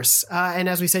 Of course. And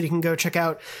as we said, you can go check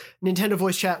out Nintendo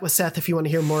Voice Chat with Seth if you want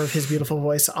to hear more of his beautiful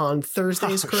voice on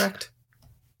Thursdays, correct?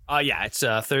 Yeah, it's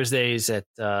Thursdays at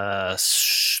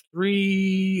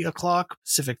 3 o'clock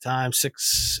Pacific time,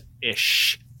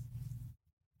 6-ish.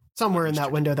 Somewhere in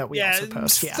that window that we also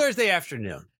post. Yeah, Thursday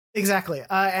afternoon. Exactly.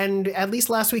 And at least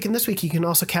last week and this week, you can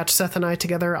also catch Seth and I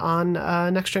together on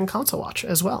Next Gen Console Watch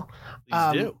as well.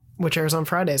 Please do. Which airs on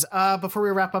Fridays. Before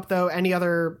we wrap up, though, any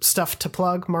other stuff to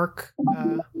plug, Mark?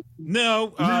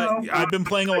 No, I've been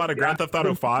playing a lot of Grand Theft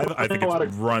Auto 5. I think it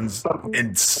runs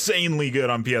insanely good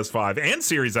on PS5 and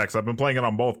Series X. I've been playing it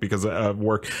on both because of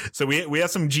work. So we have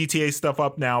some GTA stuff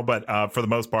up now, but for the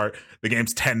most part, the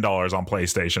game's $10 on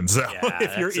PlayStation. So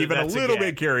if you're even a little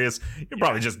bit curious, you'll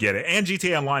probably just get it. And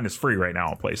GTA Online is free right now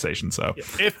on PlayStation. So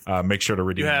make sure to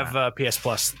redeem. You have PS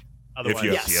Plus. Otherwise. If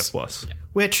you have PS Plus,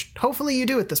 which hopefully you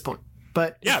do at this point.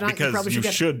 But not, because you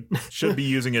should be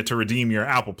using it to redeem your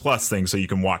Apple Plus thing so you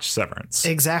can watch Severance.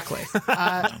 Exactly.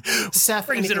 Seth,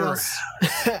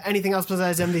 anything else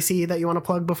besides MDC that you want to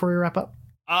plug before we wrap up?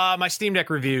 My Steam Deck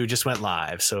review just went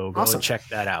live, so go and check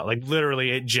that out. Like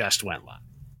literally, it just went live.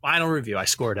 Final review. I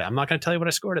scored it. I'm not going to tell you what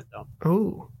I scored it though.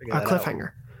 Ooh, a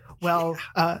cliffhanger. Well,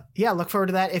 look forward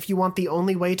to that if you want the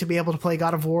only way to be able to play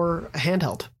God of War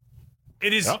handheld.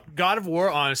 It is God of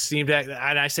War on Steam Deck,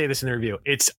 and I say this in the review.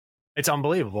 It's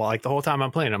unbelievable. Like the whole time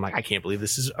I'm playing, I'm like, I can't believe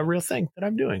this is a real thing that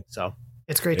I'm doing. So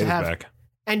it's great to have. Back.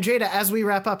 And Jada, as we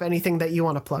wrap up, anything that you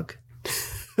want to plug?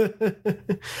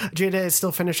 Jada is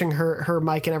still finishing her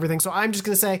mic and everything. So I'm just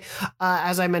going to say,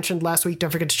 as I mentioned last week, don't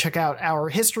forget to check out our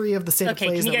history of the state of plays.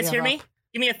 Okay, can you guys hear me?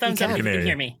 Give me a thumbs up if you can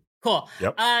hear me. Cool.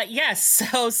 Yep. Yes.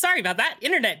 So sorry about that.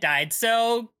 Internet died.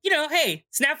 So, hey,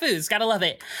 snafus, gotta love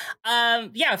it.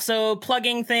 So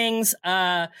plugging things.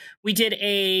 We did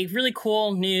a really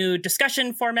cool new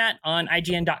discussion format on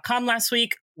IGN.com last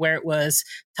week where it was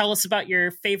tell us about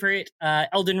your favorite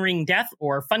Elden Ring death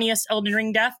or funniest Elden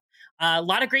Ring death. A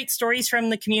lot of great stories from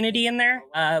the community in there.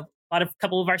 A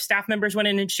couple of our staff members went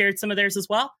in and shared some of theirs as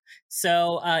well.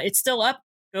 So it's still up.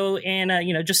 Go and,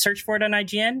 just search for it on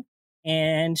IGN.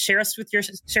 and share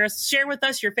with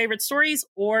us your favorite stories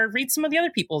or read some of the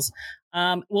other people's.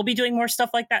 We'll be doing more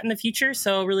stuff like that in the future,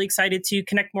 so really excited to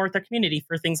connect more with our community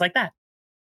for things like that.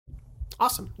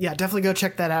 Awesome. Yeah, definitely go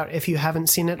check that out if you haven't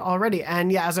seen it already.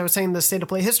 And yeah, as I was saying, the State of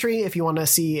Play history, if you want to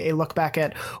see a look back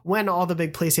at when all the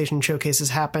big PlayStation showcases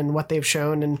happen, what they've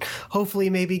shown, and hopefully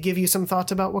maybe give you some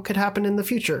thoughts about what could happen in the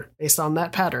future based on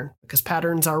that pattern, because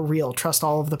patterns are real. Trust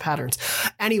all of the patterns.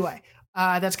 Anyway,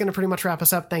 that's going to pretty much wrap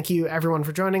us up. Thank you, everyone,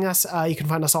 for joining us. You can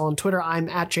find us all on Twitter. I'm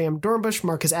at JM Dornbush.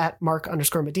 Mark is at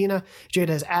Mark_Medina. Jada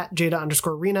is at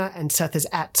Jada_Rena. And Seth is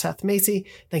at Seth Macy.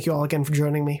 Thank you all again for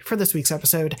joining me for this week's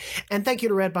episode. And thank you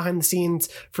to Red behind the scenes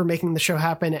for making the show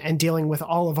happen and dealing with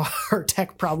all of our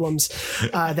tech problems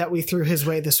that we threw his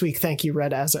way this week. Thank you,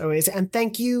 Red, as always. And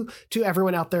thank you to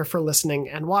everyone out there for listening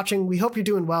and watching. We hope you're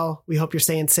doing well. We hope you're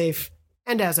staying safe.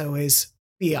 And as always,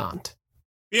 beyond.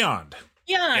 Beyond.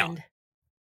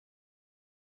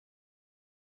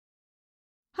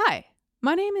 Hi,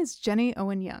 my name is Jenny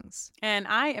Owen Youngs. And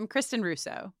I am Kristen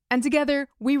Russo. And together,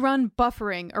 we run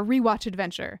Buffering, a Rewatch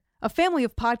Adventure, a family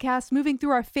of podcasts moving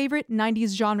through our favorite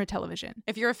 90s genre television.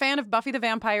 If you're a fan of Buffy the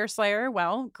Vampire Slayer,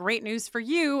 well, great news for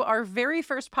you. Our very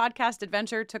first podcast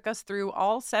adventure took us through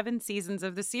all 7 seasons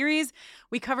of the series.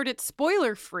 We covered it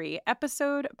spoiler-free,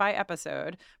 episode by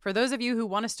episode. For those of you who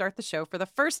want to start the show for the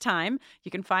first time,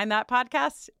 you can find that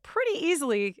podcast pretty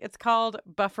easily. It's called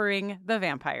Buffering the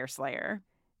Vampire Slayer.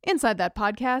 Inside that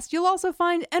podcast, you'll also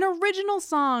find an original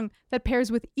song that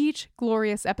pairs with each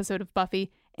glorious episode of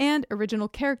Buffy and original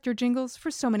character jingles for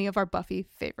so many of our Buffy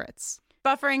favorites.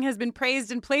 Buffering has been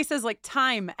praised in places like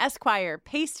Time, Esquire,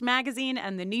 Paste Magazine,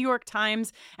 and the New York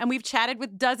Times, and we've chatted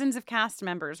with dozens of cast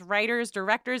members, writers,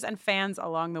 directors, and fans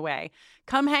along the way.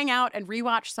 Come hang out and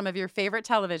rewatch some of your favorite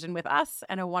television with us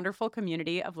and a wonderful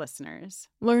community of listeners.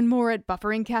 Learn more at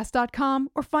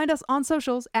bufferingcast.com or find us on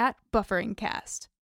socials at bufferingcast.